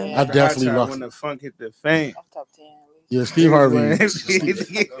yeah, I definitely loved when the funk hit the fan. Yeah, Steve Harvey.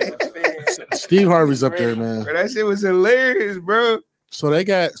 Steve Harvey's up there, man. Bro, that shit was hilarious, bro. So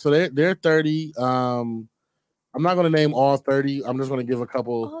they're 30. I'm not gonna name all 30. I'm just gonna give a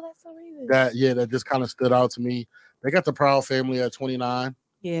couple. Oh, that's so Raven. That just kind of stood out to me. They got the Proud Family at 29.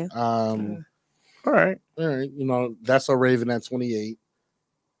 Yeah. All right. You know, That's So Raven at 28.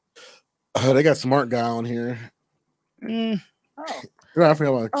 They got Smart Guy on here. Oh. Yeah, I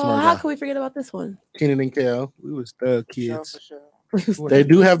forgot about Smart How Guy. can we forget about this one? Kenan and Kel. We was thug kids. They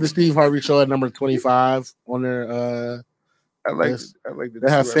do have the Steve Harvey show at number 25 on their I like list. the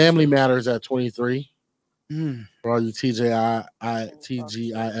They have two Family episodes. Matters at 23. For all you TGIF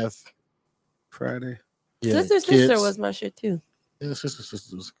Friday. Yeah, Sister kids. was my shit too. Yeah,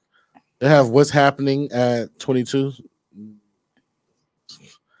 sisters. They have What's Happening at 22.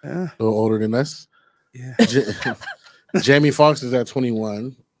 Yeah. A little older than us. Yeah. Jamie Foxx is at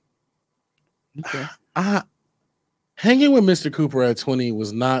 21. Okay. Hanging with Mr. Cooper at 20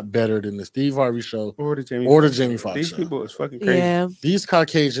 was not better than the Steve Harvey show Or the Jamie Foxx These show. people is fucking crazy. Yeah. These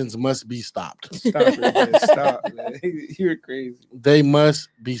Caucasians must be stopped. Stop it, man. Stop, man. You're crazy. They must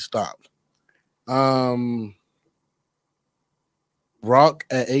be stopped. Rock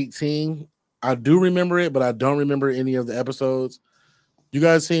at 18. I do remember it, but I don't remember any of the episodes. You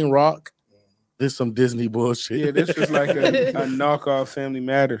guys seen Rock? This is some Disney bullshit. Yeah, this was like a knockoff Family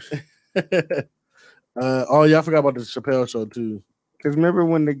Matters. Oh yeah, I forgot about the Chappelle show too. Because remember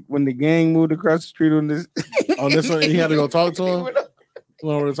when the gang moved across the street on this one, he had to go talk to him. You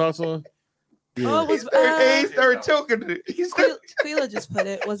want to talk to him? Yeah. Oh, it was he started choking it. Quila just put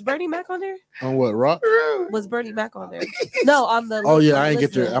it. Was Bernie Mac on there? On what, Rock? Was Bernie Mac on there? No, on the. Oh yeah, on the I ain't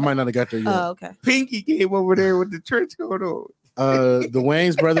get list. there. I might not have got there yet. Oh, okay. Pinky came over there with the trench coat on. The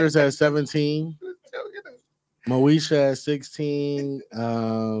Wayans brothers at 17. Moesha at 16.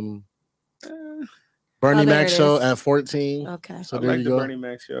 Bernie there Mac it show is. at 14. Okay. So I there like you the go. Bernie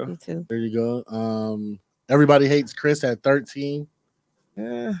Mac show. Me too. There you go. Everybody Hates Chris at 13.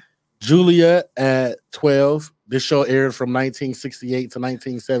 Yeah. Julia at 12. This show aired from 1968 to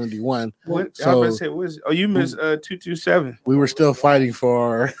 1971. What? So I was about to say, you missed 227. we were still fighting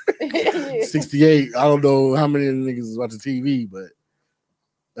for 68. I don't know how many of the niggas was watching TV,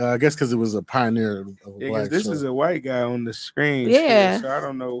 but I guess because it was a pioneer of a Yeah, black because this show. is a white guy on the screen. Yeah. So I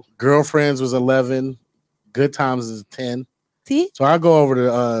don't know. Girlfriends was 11. Good Times is 10. See? So I'll go over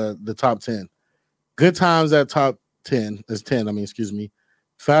to the top 10. Good Times at top 10 is 10. Excuse me.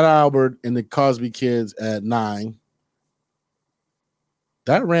 Fat Albert and the Cosby Kids at 9.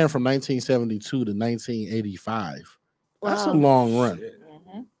 That ran from 1972 to 1985. That's a Wow. long run.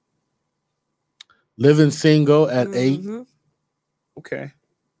 Mhm. Living Single at 8. Mhm. Okay.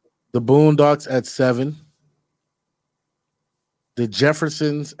 The Boondocks at 7. The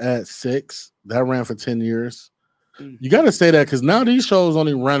Jeffersons at 6. That ran for 10 years. You got to say that because now these shows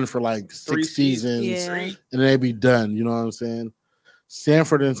only run for like 3 6 seasons Yeah. and they be done. You know what I'm saying?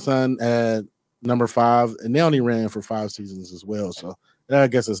 Sanford and Son at number 5, and they only ran for 5 seasons as well. So I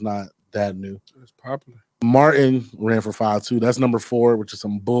guess it's not that new. It's popular. Martin ran for 5 too. That's number 4, which is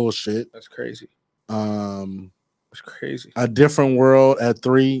some bullshit. That's crazy. It's crazy. A Different World at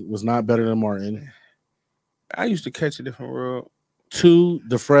 3 was not better than Martin. I used to catch A Different World. 2,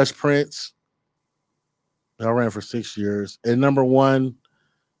 The Fresh Prince. That ran for 6 years. And number 1,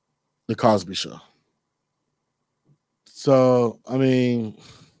 The Cosby Show. So, I mean,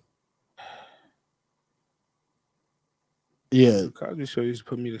 yeah. The Cosby Show used to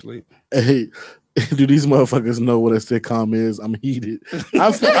put me to sleep. Hey, do these motherfuckers know what a sitcom is? I'm heated.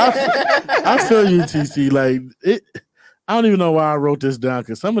 I feel you, TC. Like it. I don't even know why I wrote this down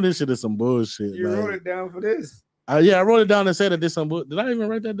because some of this shit is some bullshit. You like, wrote it down for this. Yeah, I wrote it down and said that this some bullshit. Did I even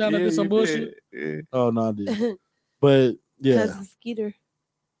write that down? That Yeah, this some you bullshit. did. Yeah. Oh no, I didn't. But yeah, Cousin Skeeter.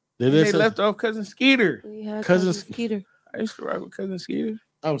 Did They this left off Cousin Skeeter. We had Cousin Cousin Skeeter. I used to rock with Cousin Skeeter.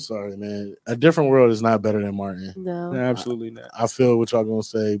 I'm sorry, man. A Different World is not better than Martin. No. No, absolutely not. I feel what y'all gonna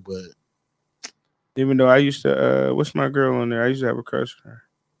say, but Even though I used to, what's my girl on there? I used to have a crush on her.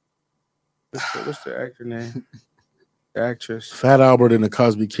 What's the actor name? The actress. Fat Albert and the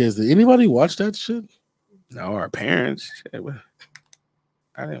Cosby Kids. Did anybody watch that shit? No, our parents. Shit,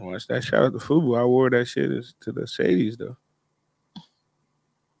 I didn't watch that. Shout out to Fubu. I wore that shit to the Sadies though.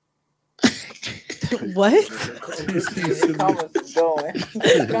 What? The comments is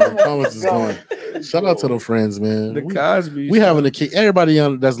going. Comments is going. Shout out to the friends, man. The Cosby. We having a kick. Everybody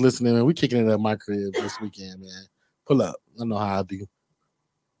that's listening, man. We kicking it at my crib this weekend, man. Pull up. I know how I do.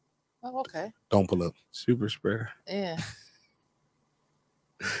 Oh, okay. Don't pull up. Super spreader. Yeah.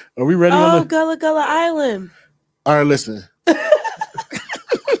 Are we ready? Oh, Gullah Gullah Island. All right, listen.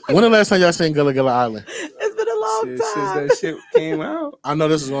 When the last time y'all seen Gullah Gullah Island? It's been a long Since time. that shit came out. I know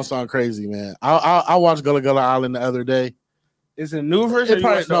this is gonna sound crazy, man. I watched Gullah Gullah Island the other day. Is it a new version? It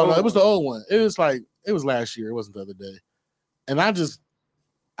probably, no, it was the old one. It was last year. It wasn't the other day. And I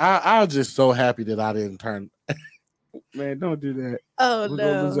was just so happy that I didn't turn. Man, don't do that. Oh We're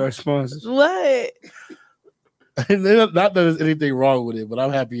gonna lose no. our sponsors. What? Not that there's anything wrong with it, but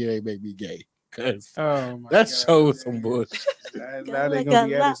I'm happy it ain't make me gay. Cause Oh my that God. show was some bullshit. Now they gonna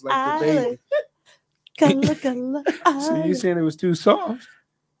be at us like the baby. Gullah Gullah So you Island. saying it was too soft?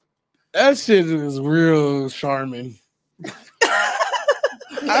 That shit is real charming.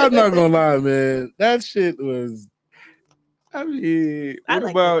 I'm not gonna lie, man. That shit was. I mean, I what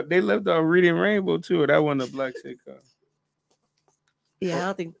like about they left off Reading Rainbow too? Or that wasn't a black sitcom? Yeah, I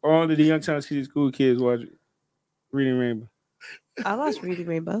don't think Or only the Youngstown City School kids watch Reading Rainbow? I watched Reading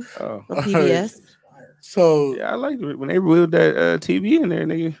Rainbow Oh, on PBS. So yeah, I liked it when they wheeled that TV in there.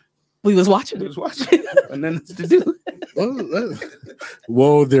 Nigga, We was watching they it. was watching, and nothing else to do.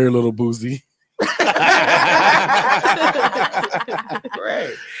 whoa there, little boozy.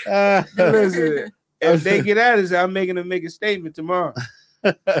 Right. Listen, if they get at us, I'm making them make a statement tomorrow.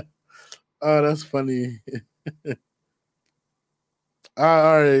 Oh, that's funny.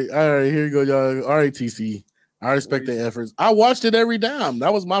 All right. Here you go, y'all. All right, TC. I respect the efforts. I watched it every time.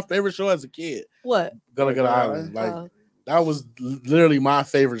 That was my favorite show as a kid. What? Gullah Gullah Island. Like Oh, that was literally my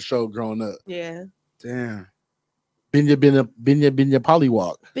favorite show growing up. yeah. Damn. Binya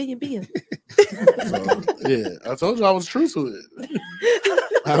Pollywalk. Being. So yeah, I told you I was true to it.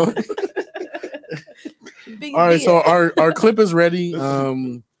 All right, so our clip is ready.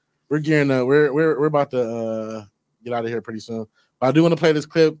 We're gearing up. We're about to get out of here pretty soon. But I do want to play this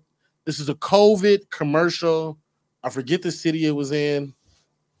clip. This is a COVID commercial. I forget the city it was in.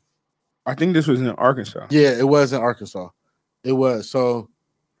 I think this was in Arkansas. Yeah, it was in Arkansas. It was. So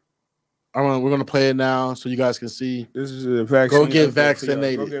we're gonna play it now so you guys can see. This is a vaccine. Go get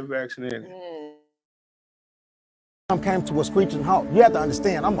vaccinated. Go get vaccinated. Came to a screeching halt. You have to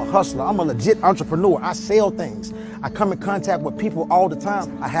understand, I'm a hustler. I'm a legit entrepreneur. I sell things. I come in contact with people all the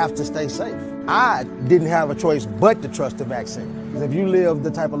time. I have to stay safe. I didn't have a choice but to trust the vaccine. Because if you live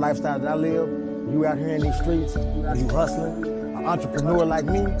the type of lifestyle that I live, you out here in these streets, you hustling, an entrepreneur like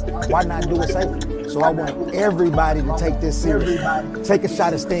me, why not do it safely? So I want everybody to take this serious. Take a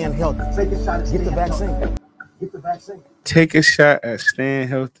shot at staying healthy. Get the vaccine. Get the vaccine. Take a shot at staying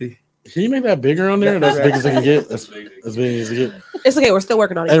healthy. Can you make that bigger on there? That's as big as it can get. That's as big as it get. It's okay. We're still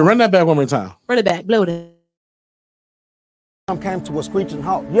working on it. Hey, run that back one more time. Run it back. Blow it. Came to a screeching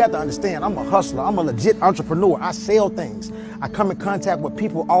halt. You have to understand, I'm a hustler. I'm a legit entrepreneur. I sell things. I come in contact with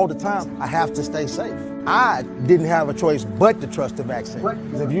people all the time. I have to stay safe. I didn't have a choice but to trust the vaccine.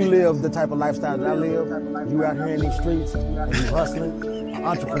 Because if you live the type of lifestyle that I live, you out here in these streets, and you hustling, an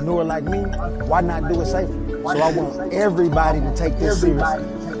entrepreneur like me, why not do it safely? So I want everybody to take this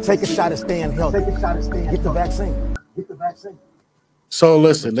serious. Take a shot at staying healthy. Get the vaccine. Get the vaccine. So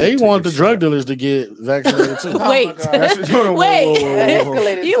listen, they want the drug dealers to get vaccinated too. Wait,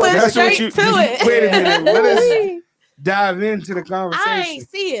 wait. You went straight to it. Wait a minute. Let us dive into the conversation. I ain't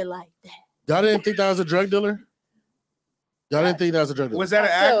see it like that. Y'all didn't think that was a drug dealer? Y'all didn't think that was a drug dealer? Was that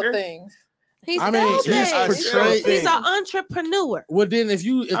an actor? Things. He's he's an entrepreneur. Well, then if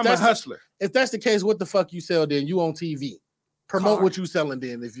I'm a hustler. If that's the case, what the fuck you sell then? You on TV. Promote what you selling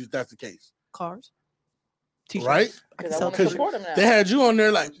then if that's the case. Cars. T-shirts. Right? Because they had you on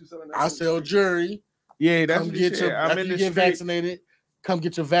there like, I sell jewelry. Yeah, that's come get your, I'm in the get vaccinated. Come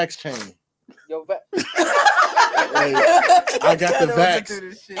get your vax chain. Yo, I got the vax.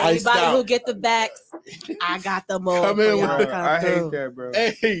 Anybody who get the vax, I got them all. Come in with I hate that, bro.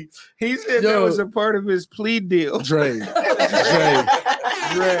 Hey, he said that was a part of his plea deal. Dre.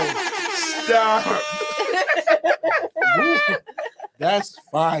 Stop. That's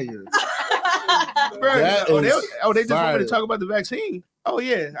fire. Bro, That they just want me to fire. talk about the vaccine. Oh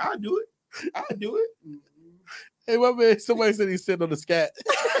yeah, I'll do it. I'll do it. Hey, my man, somebody said he's sitting on the scat.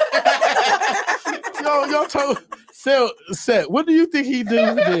 Y'all told Seth, what do you think he do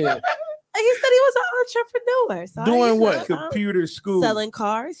then? He said he was an entrepreneur. So Doing what? Computer school. Selling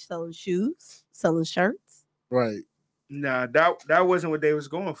cars, selling shoes, selling shirts. Right. Nah, that wasn't what they was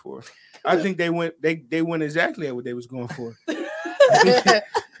going for. I think they went exactly at what they was going for.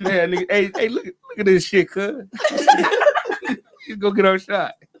 Man, nigga, hey, look at this shit, cuz. You go get our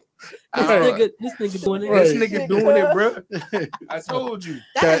shot. This nigga doing it. Right. This nigga doing it, bro. I told you.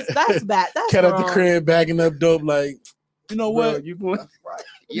 That's bad. That's Cat wrong. up the crib, bagging up dope. Like, you know what? Bro, you going?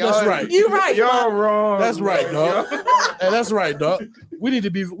 That's right. You right. Y'all wrong. That's right, dog. Hey, that's right, dog. We need to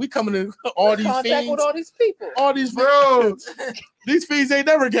be. We coming in all these contact feeds. with all these people. All these Bro. These feeds ain't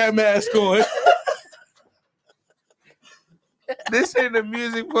never got masks on. This ain't a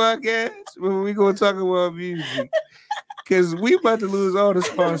music podcast, but we gonna talk about music. Cause we about to lose all the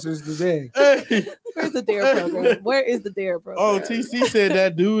sponsors today. Hey. Where's the DARE program? Where is the DARE program? Oh, TC said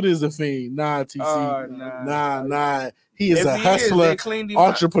that dude is a fiend. Nah, TC. Nah. He is a hustler,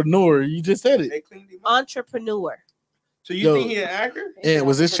 entrepreneur. You just said it. Entrepreneur. So you think he an actor? Yeah,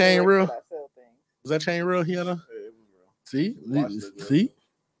 was this chain real? Was that chain real? He had a see?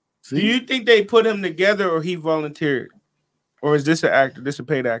 Do you think they put him together or he volunteered? Or is this an actor? This a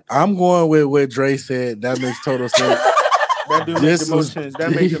paid actor? I'm going with what Dre said. That makes total sense. That do make the most sense. That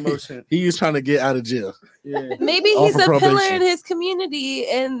makes the most sense. He was trying to get out of jail. Yeah. Maybe he's a pillar in his community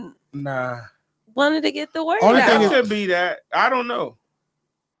and wanted to get the word out. It could be that. I don't know.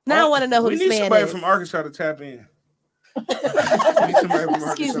 Now I want to know who this man is. We need somebody from Arkansas to tap in.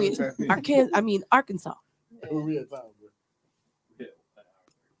 Excuse me. Arkansas.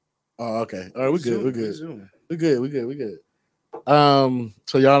 Oh, okay. All right, we're good. We're good.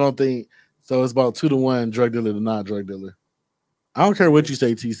 So y'all don't think so? It's about 2-1 drug dealer to not drug dealer. I don't care what you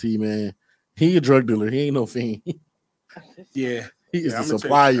say, TC, man. He a drug dealer. He ain't no fiend. Yeah, he is a I'm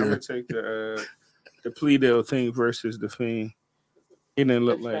supplier. gonna take the plea deal thing versus the fiend. He didn't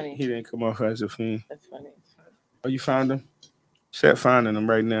look like he didn't come off as a fiend. That's funny. Oh, you found him? Set finding him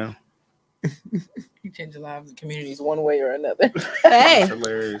right now. You change the lives of communities one way or another. Hey, that's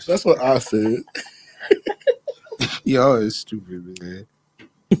hilarious. That's what I said. Y'all is stupid, man.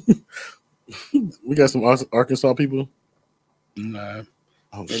 We got some Arkansas people. Nah.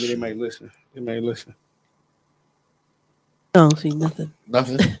 Oh, maybe they might listen. I don't see nothing.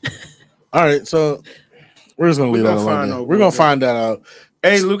 Nothing. All right, so we're just gonna leave that alone. We're gonna find that out.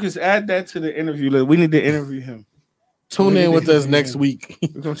 Hey, Lucas, add that to the interview list. We need to interview him. Tune in with us next week.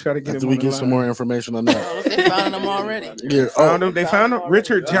 We're gonna try to get after we get some more information on that. They found him already. Yeah. Found him. They found him.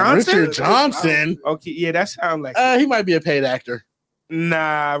 Richard Johnson. Richard Johnson. Okay, yeah, that sounds like he might be a paid actor.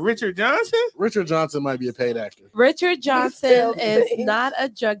 Nah, Richard Johnson. Richard Johnson might be a paid actor. Richard Johnson is not a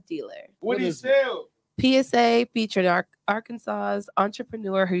drug dealer. What do you sell? PSA featured Arkansas's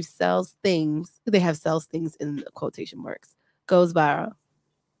entrepreneur who sells things. They have sells things in quotation marks. Goes viral.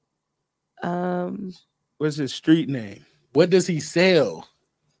 What's his street name? What does he sell?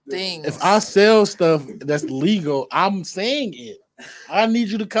 Things. If I sell stuff that's legal, I'm saying it. I need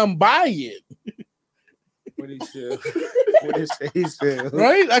you to come buy it. What he sell? What he sell?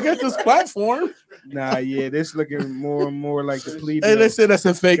 Right? I got this platform. Nah, yeah, this looking more and more like the plea. Hey, they said that's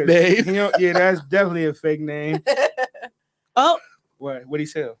a fake name. Yeah, that's definitely a fake name. Oh, What he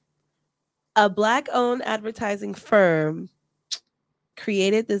sell? a Black-owned advertising firm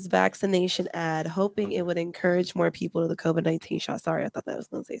created this vaccination ad, hoping it would encourage more people to the COVID-19 shot. Sorry, I thought that was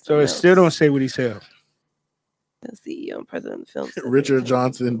going to say something. So it still don't say what he sell. The CEO and president of the film. Richard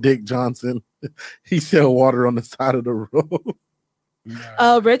Johnson, Dick Johnson. He sell water on the side of the road.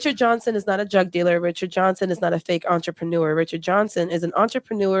 Richard Johnson is not a drug dealer. Richard Johnson is not a fake entrepreneur. Richard Johnson is an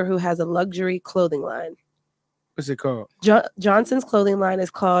entrepreneur who has a luxury clothing line. What's it called? Johnson's clothing line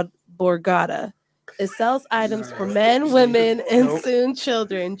is called Borgata. It sells items for men, women, and soon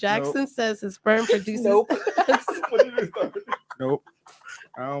children. Jackson says his firm produces. Nope.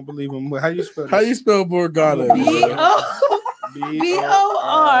 I don't believe him. How you spell this? How you spell Borgata?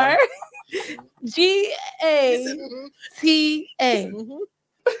 B-O-R-G-A-T-A.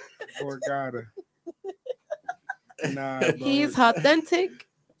 Borgata. Nah, bro. He's authentic,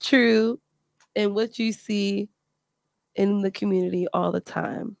 true, and what you see in the community all the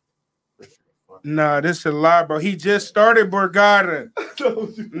time. Nah, this is a lie, bro. He just started Borgata.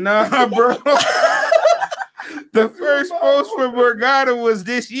 Nah, bro. The first post for Borgata was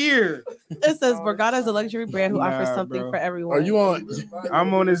this year. It says Borgata is a luxury brand who offers something for everyone. Are you on?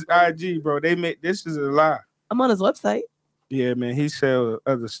 I'm on his IG, bro. They make this is a lie. I'm on his website. Yeah, man. He sell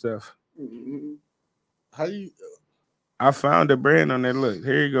other stuff. How you? I found the brand on there. Look,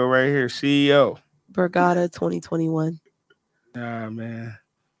 here you go, right here. CEO. Borgata 2021. Nah, man.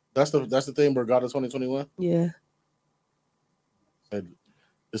 That's the thing. Borgata 2021. Yeah.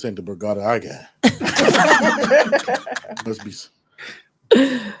 This ain't the Borgata I got. Must be.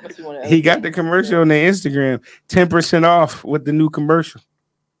 He got the commercial on the Instagram. 10% off with the new commercial.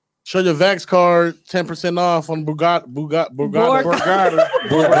 Show your Vax card. 10% off on Borgata.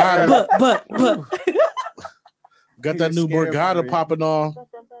 Got that new Borgata popping off.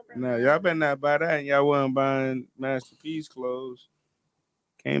 No, y'all better not buy that. And y'all wasn't buying Master P's clothes.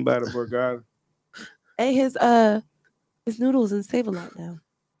 Can't buy the Borgata. Hey, his noodles in Save-A-Lot now.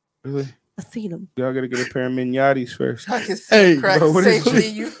 Really? I seen them. Y'all gotta get a pair of Mignotis first. I can see crack bro, what is safely.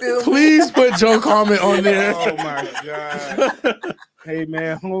 You feel me? Please put Joe comment on there. Oh my god. Hey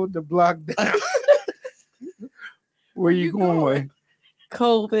man, hold the block down. Where you going?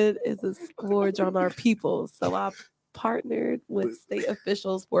 COVID is a scourge on our people. So I partnered with state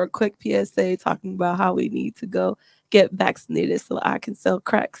officials for a quick PSA talking about how we need to go get vaccinated so I can sell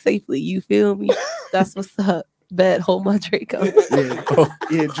crack safely. You feel me? That's what's up. Bet, hold my Draco.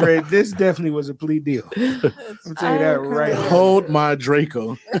 Yeah, Dre, this definitely was a plea deal. I'll tell you that right. Hold my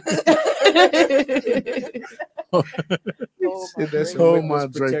Draco. Hold my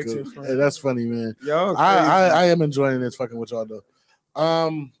Draco. Hey, that's funny, man. Yo, I am enjoying this fucking with y'all though.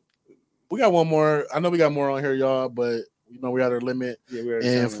 We got one more. I know we got more on here, y'all, but you know we got our limit,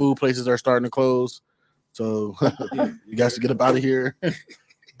 and food places are starting to close, so you guys should get up out of here.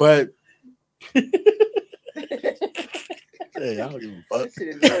 But hey, I don't give a fuck.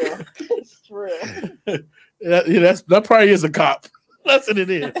 It's real. That probably is a cop. That's what it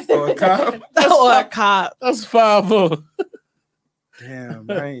is. Oh, a cop? A cop. That's 5-0.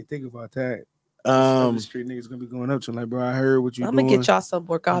 Damn, I ain't think about that. The street niggas gonna be going up to like, bro, I heard what you doing. I'm gonna get y'all some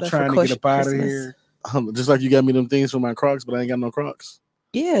Borgata for trying to get up out of here. Just like you got me them things for my Crocs, but I ain't got no Crocs.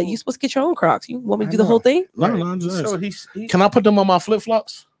 Yeah, you supposed to get your own Crocs. You want me to do the whole thing? No, just So can I put them on my flip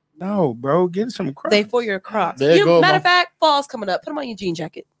flops? No, bro, get some Crocs. They for your Crocs. There you go, matter of fact, fall's coming up. Put them on your jean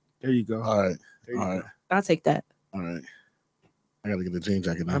jacket. There you go. All right. All right. I'll take that. All right. I gotta get the jean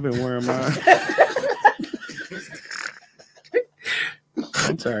jacket now. I've been wearing mine.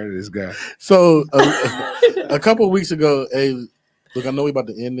 I'm tired of this guy. So a couple of weeks ago, hey, look, I know we about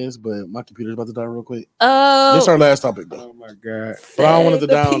to end this, but my computer's about to die real quick. Oh, this is our last topic though. Oh my god! But I don't want it to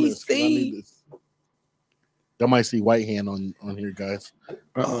the die on this. 'Cause I PC. need this. Y'all might see white hand on here, guys.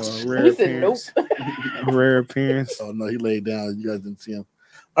 Rare appearance. Rare appearance. Oh no, he laid down. You guys didn't see him.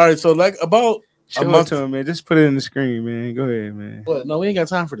 All right, so like about Show it to him, man. Just put it in the screen, man. Go ahead, man. What? No, we ain't got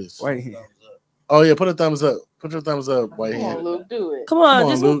time for this. White hand. Oh yeah, put a thumbs up. Put your thumbs up, white Come hand. on, Luke, do it. Come on, Come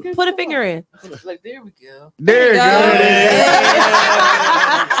on, just Luke. put a finger in. Like, there we go. There you go.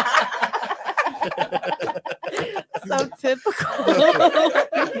 So typical.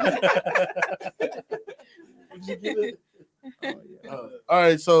 All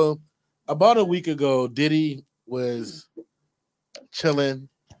right, so about a week ago, Diddy was chilling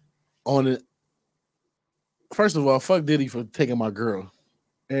on it. First of all, fuck Diddy for taking my girl.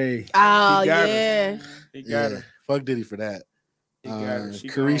 Hey. Oh he got yeah. her. He got her. Fuck Diddy for that. He got her. She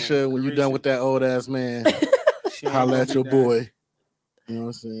Carisha, gone. when you done with that old ass man, She ain't holla gonna at be your done. boy. You know what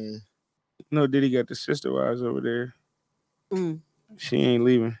I'm saying? No, Diddy got the sister wives over there. Mm. She ain't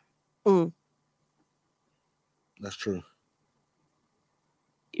leaving. That's true.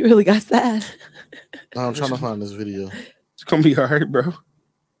 You really got sad. No, I'm trying to find this video. It's gonna be hard, bro.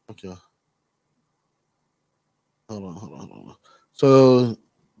 Okay. Hold on. So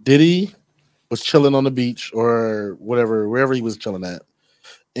Diddy was chilling on the beach or whatever, wherever he was chilling at.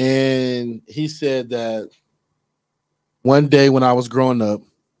 And he said that one day when I was growing up,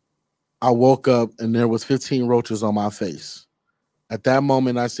 I woke up and there was 15 roaches on my face. At that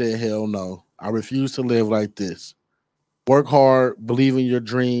moment, I said, hell no. I refuse to live like this. Work hard, believe in your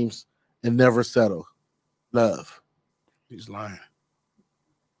dreams, and never settle. Love. He's lying.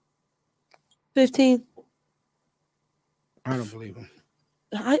 15. I don't believe him.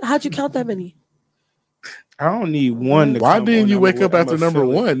 How'd you count that many? I don't need one. Why didn't you wake up after number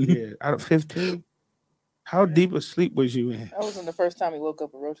one? Yeah, out of 15. How deep a sleep was you in? That wasn't the first time he woke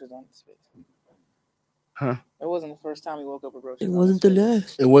up with roaches on his face. Huh? It wasn't the first time he woke up with roaches. It wasn't the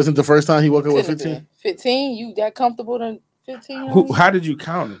last. It wasn't the first time he woke up with Couldn't have 15? been. 15? You that comfortable than 15? How did you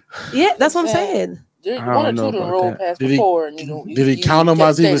count him? Yeah, that's what I'm saying. I One or don't know two to about roll that. past Did he- before. And you Did he count them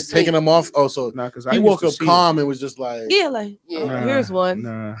as he was taking them off? Oh, so Nah, because he woke up calm and was just like, Yeah, like Yeah. here's one.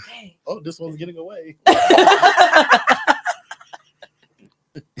 Nah. oh, this one's getting away.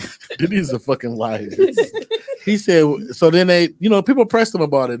 Diddy's a fucking liar. He said, so then they, people pressed him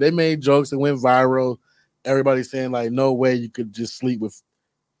about it. They made jokes and went viral. Everybody saying, like, no way you could just sleep with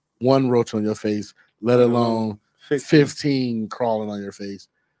one roach on your face, let alone 15 crawling on your face.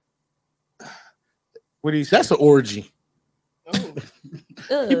 What do you say? That's an orgy.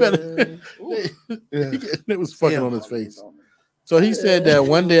 He better. Yeah. It was fucking on his face. So he said that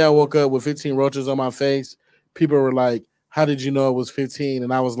one day I woke up with 15 roaches on my face. People were like, how did you know it was 15?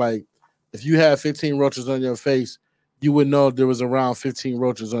 And I was like, if you had 15 roaches on your face, you would know there was around 15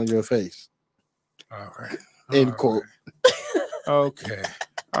 roaches on your face. All right. End quote. Right. Okay.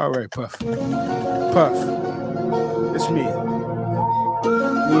 All right, Puff. Puff. It's me.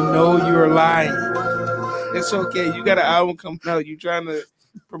 We know you're lying. It's okay. You got an album coming out. You trying to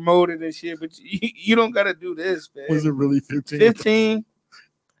promote it and shit, but you don't got to do this, man. Was it really 15? 15?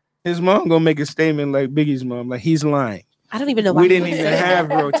 His mom gonna make a statement like Biggie's mom, like he's lying. I don't even know why We he didn't would even say have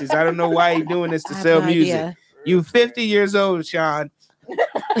that. roaches. I don't know why he's doing this to I have sell no music. idea. You 50 years old, Sean.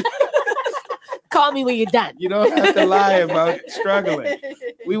 Call me when you're done. You don't have to lie about struggling.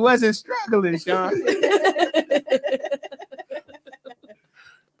 We wasn't struggling, Sean.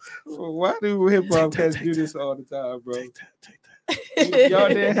 Well, why do hip hop cats do this all the time, bro? Y'all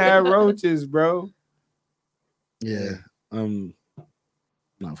didn't have roaches, bro. Yeah.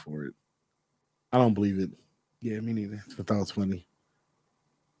 Not for it. I don't believe it. Yeah, me neither. I thought it was funny.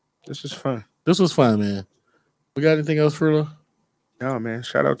 This is fun. This was fun, man. We got anything else for No, man.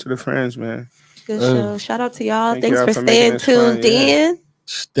 Shout out to the friends, man. Good show. Shout out to y'all. Thank Thanks y'all for for making staying this fun, tuned in.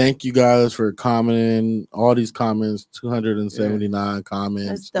 Thank you guys for commenting. All these comments, 279 comments,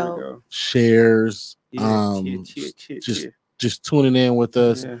 That's dope. shares. Just tuning in with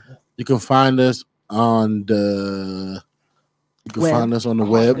us. Yeah. You can find us on the Web. find us on the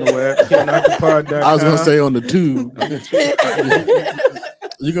web. On the web, KenNockThePod.com. I was gonna say on the tube.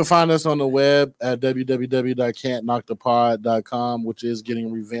 You can find us on the web at www.can'tknockthepod.com, which is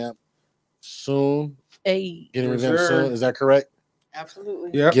getting revamped soon. Hey. Getting Yes, revamped sir. soon. Is that correct?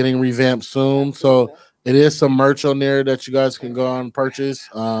 Absolutely. Yep. Getting revamped soon. So it is some merch on there that you guys can go on and purchase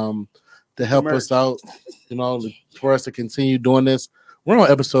to help us out, for us to continue doing this. We're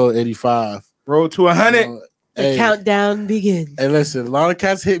on episode 85. Road to 100. The countdown begins. Hey, listen, a lot of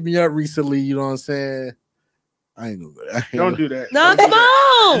cats hit me up recently, you know what I'm saying? I ain't gonna Don't do that. No, come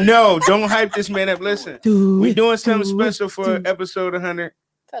on. No, don't hype this man up. Listen, we doing something special for episode 100.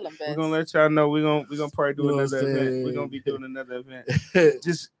 Tell them, We're gonna let y'all know. We're gonna probably do You know what another I'm event. saying? We're gonna be doing another event.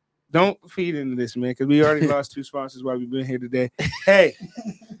 Just don't feed into this, man, because we already lost 2 sponsors while we've been here today. Hey,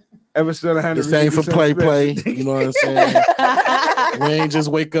 episode 100. This ain't for play. You know what I'm saying? We ain't just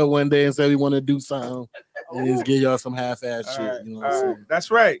wake up one day and say we want to do something and just give y'all some half-ass shit. You know what I'm saying?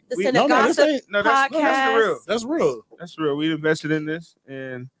 That's right. This ain't a gossip That's podcast. That's real. That's real. We invested in this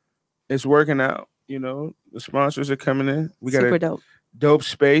and it's working out. You know, the sponsors are coming in. We got Super dope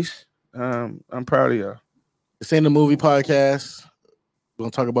space. I'm proud of y'all. This ain't a movie podcast. We're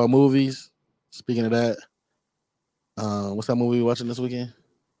gonna talk about movies. Speaking of that, what's that movie we watching this weekend?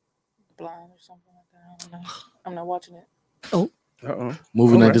 Blind or something like that. I don't know. I'm not watching it.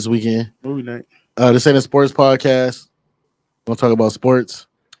 Movie night this weekend. Movie night. This ain't a sports podcast. We're gonna talk about sports.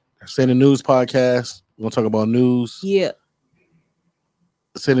 This ain't a news podcast. We're gonna talk about news. Yeah.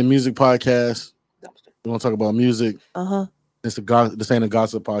 This ain't a music podcast. We're gonna talk about music. This ain't a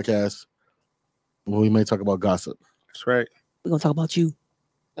gossip podcast. Well, we may talk about gossip. That's right. We're gonna talk about you.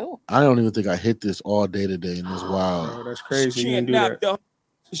 Oh. I don't even think I hit this all day today, and it's wild. Oh, that's crazy. She You can't didn't do knock that.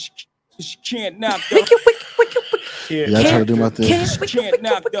 the. She can't knock the. Yeah, I try to do my thing. She can't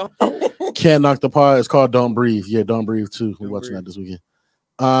knock the. Can't Knock the Pod. It's called Don't Breathe. Yeah, Don't Breathe too. We're watching that this weekend.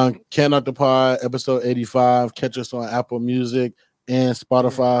 Can't Knock the Pod, episode 85. Catch us on Apple Music and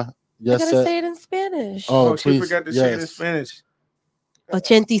Spotify. Yes, I gotta say it in Spanish. Oh, she please. forgot to say it in Spanish.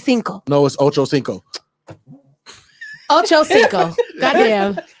 85. No, it's Ocho Cinco. Ocho Cinco.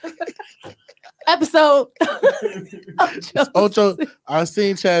 Goddamn. Episode. Ocho. I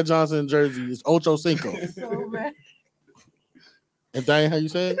seen Chad Johnson jersey. It's Ocho Cinco. So bad. If that ain't how you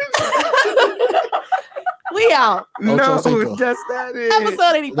say it, We out. Ocho Cinco. That's not it.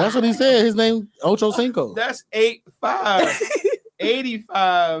 Episode 85. That's what he said. His name Ocho Cinco. That's 85.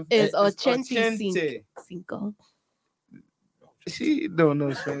 85 Is ochente. Cinco. He don't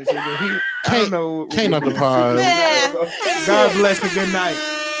know Spanish. I don't know. Can't Knock the Pod. Man. God bless and good night.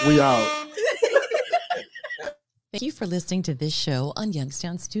 We out. Thank you for listening to this show on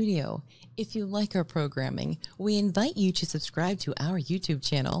Youngstown Studio. If you like our programming, we invite you to subscribe to our YouTube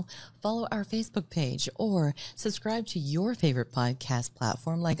channel, follow our Facebook page, or subscribe to your favorite podcast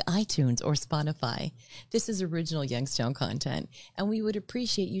platform like iTunes or Spotify. This is original Youngstown content, and we would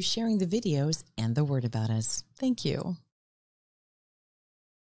appreciate you sharing the videos and the word about us. Thank you.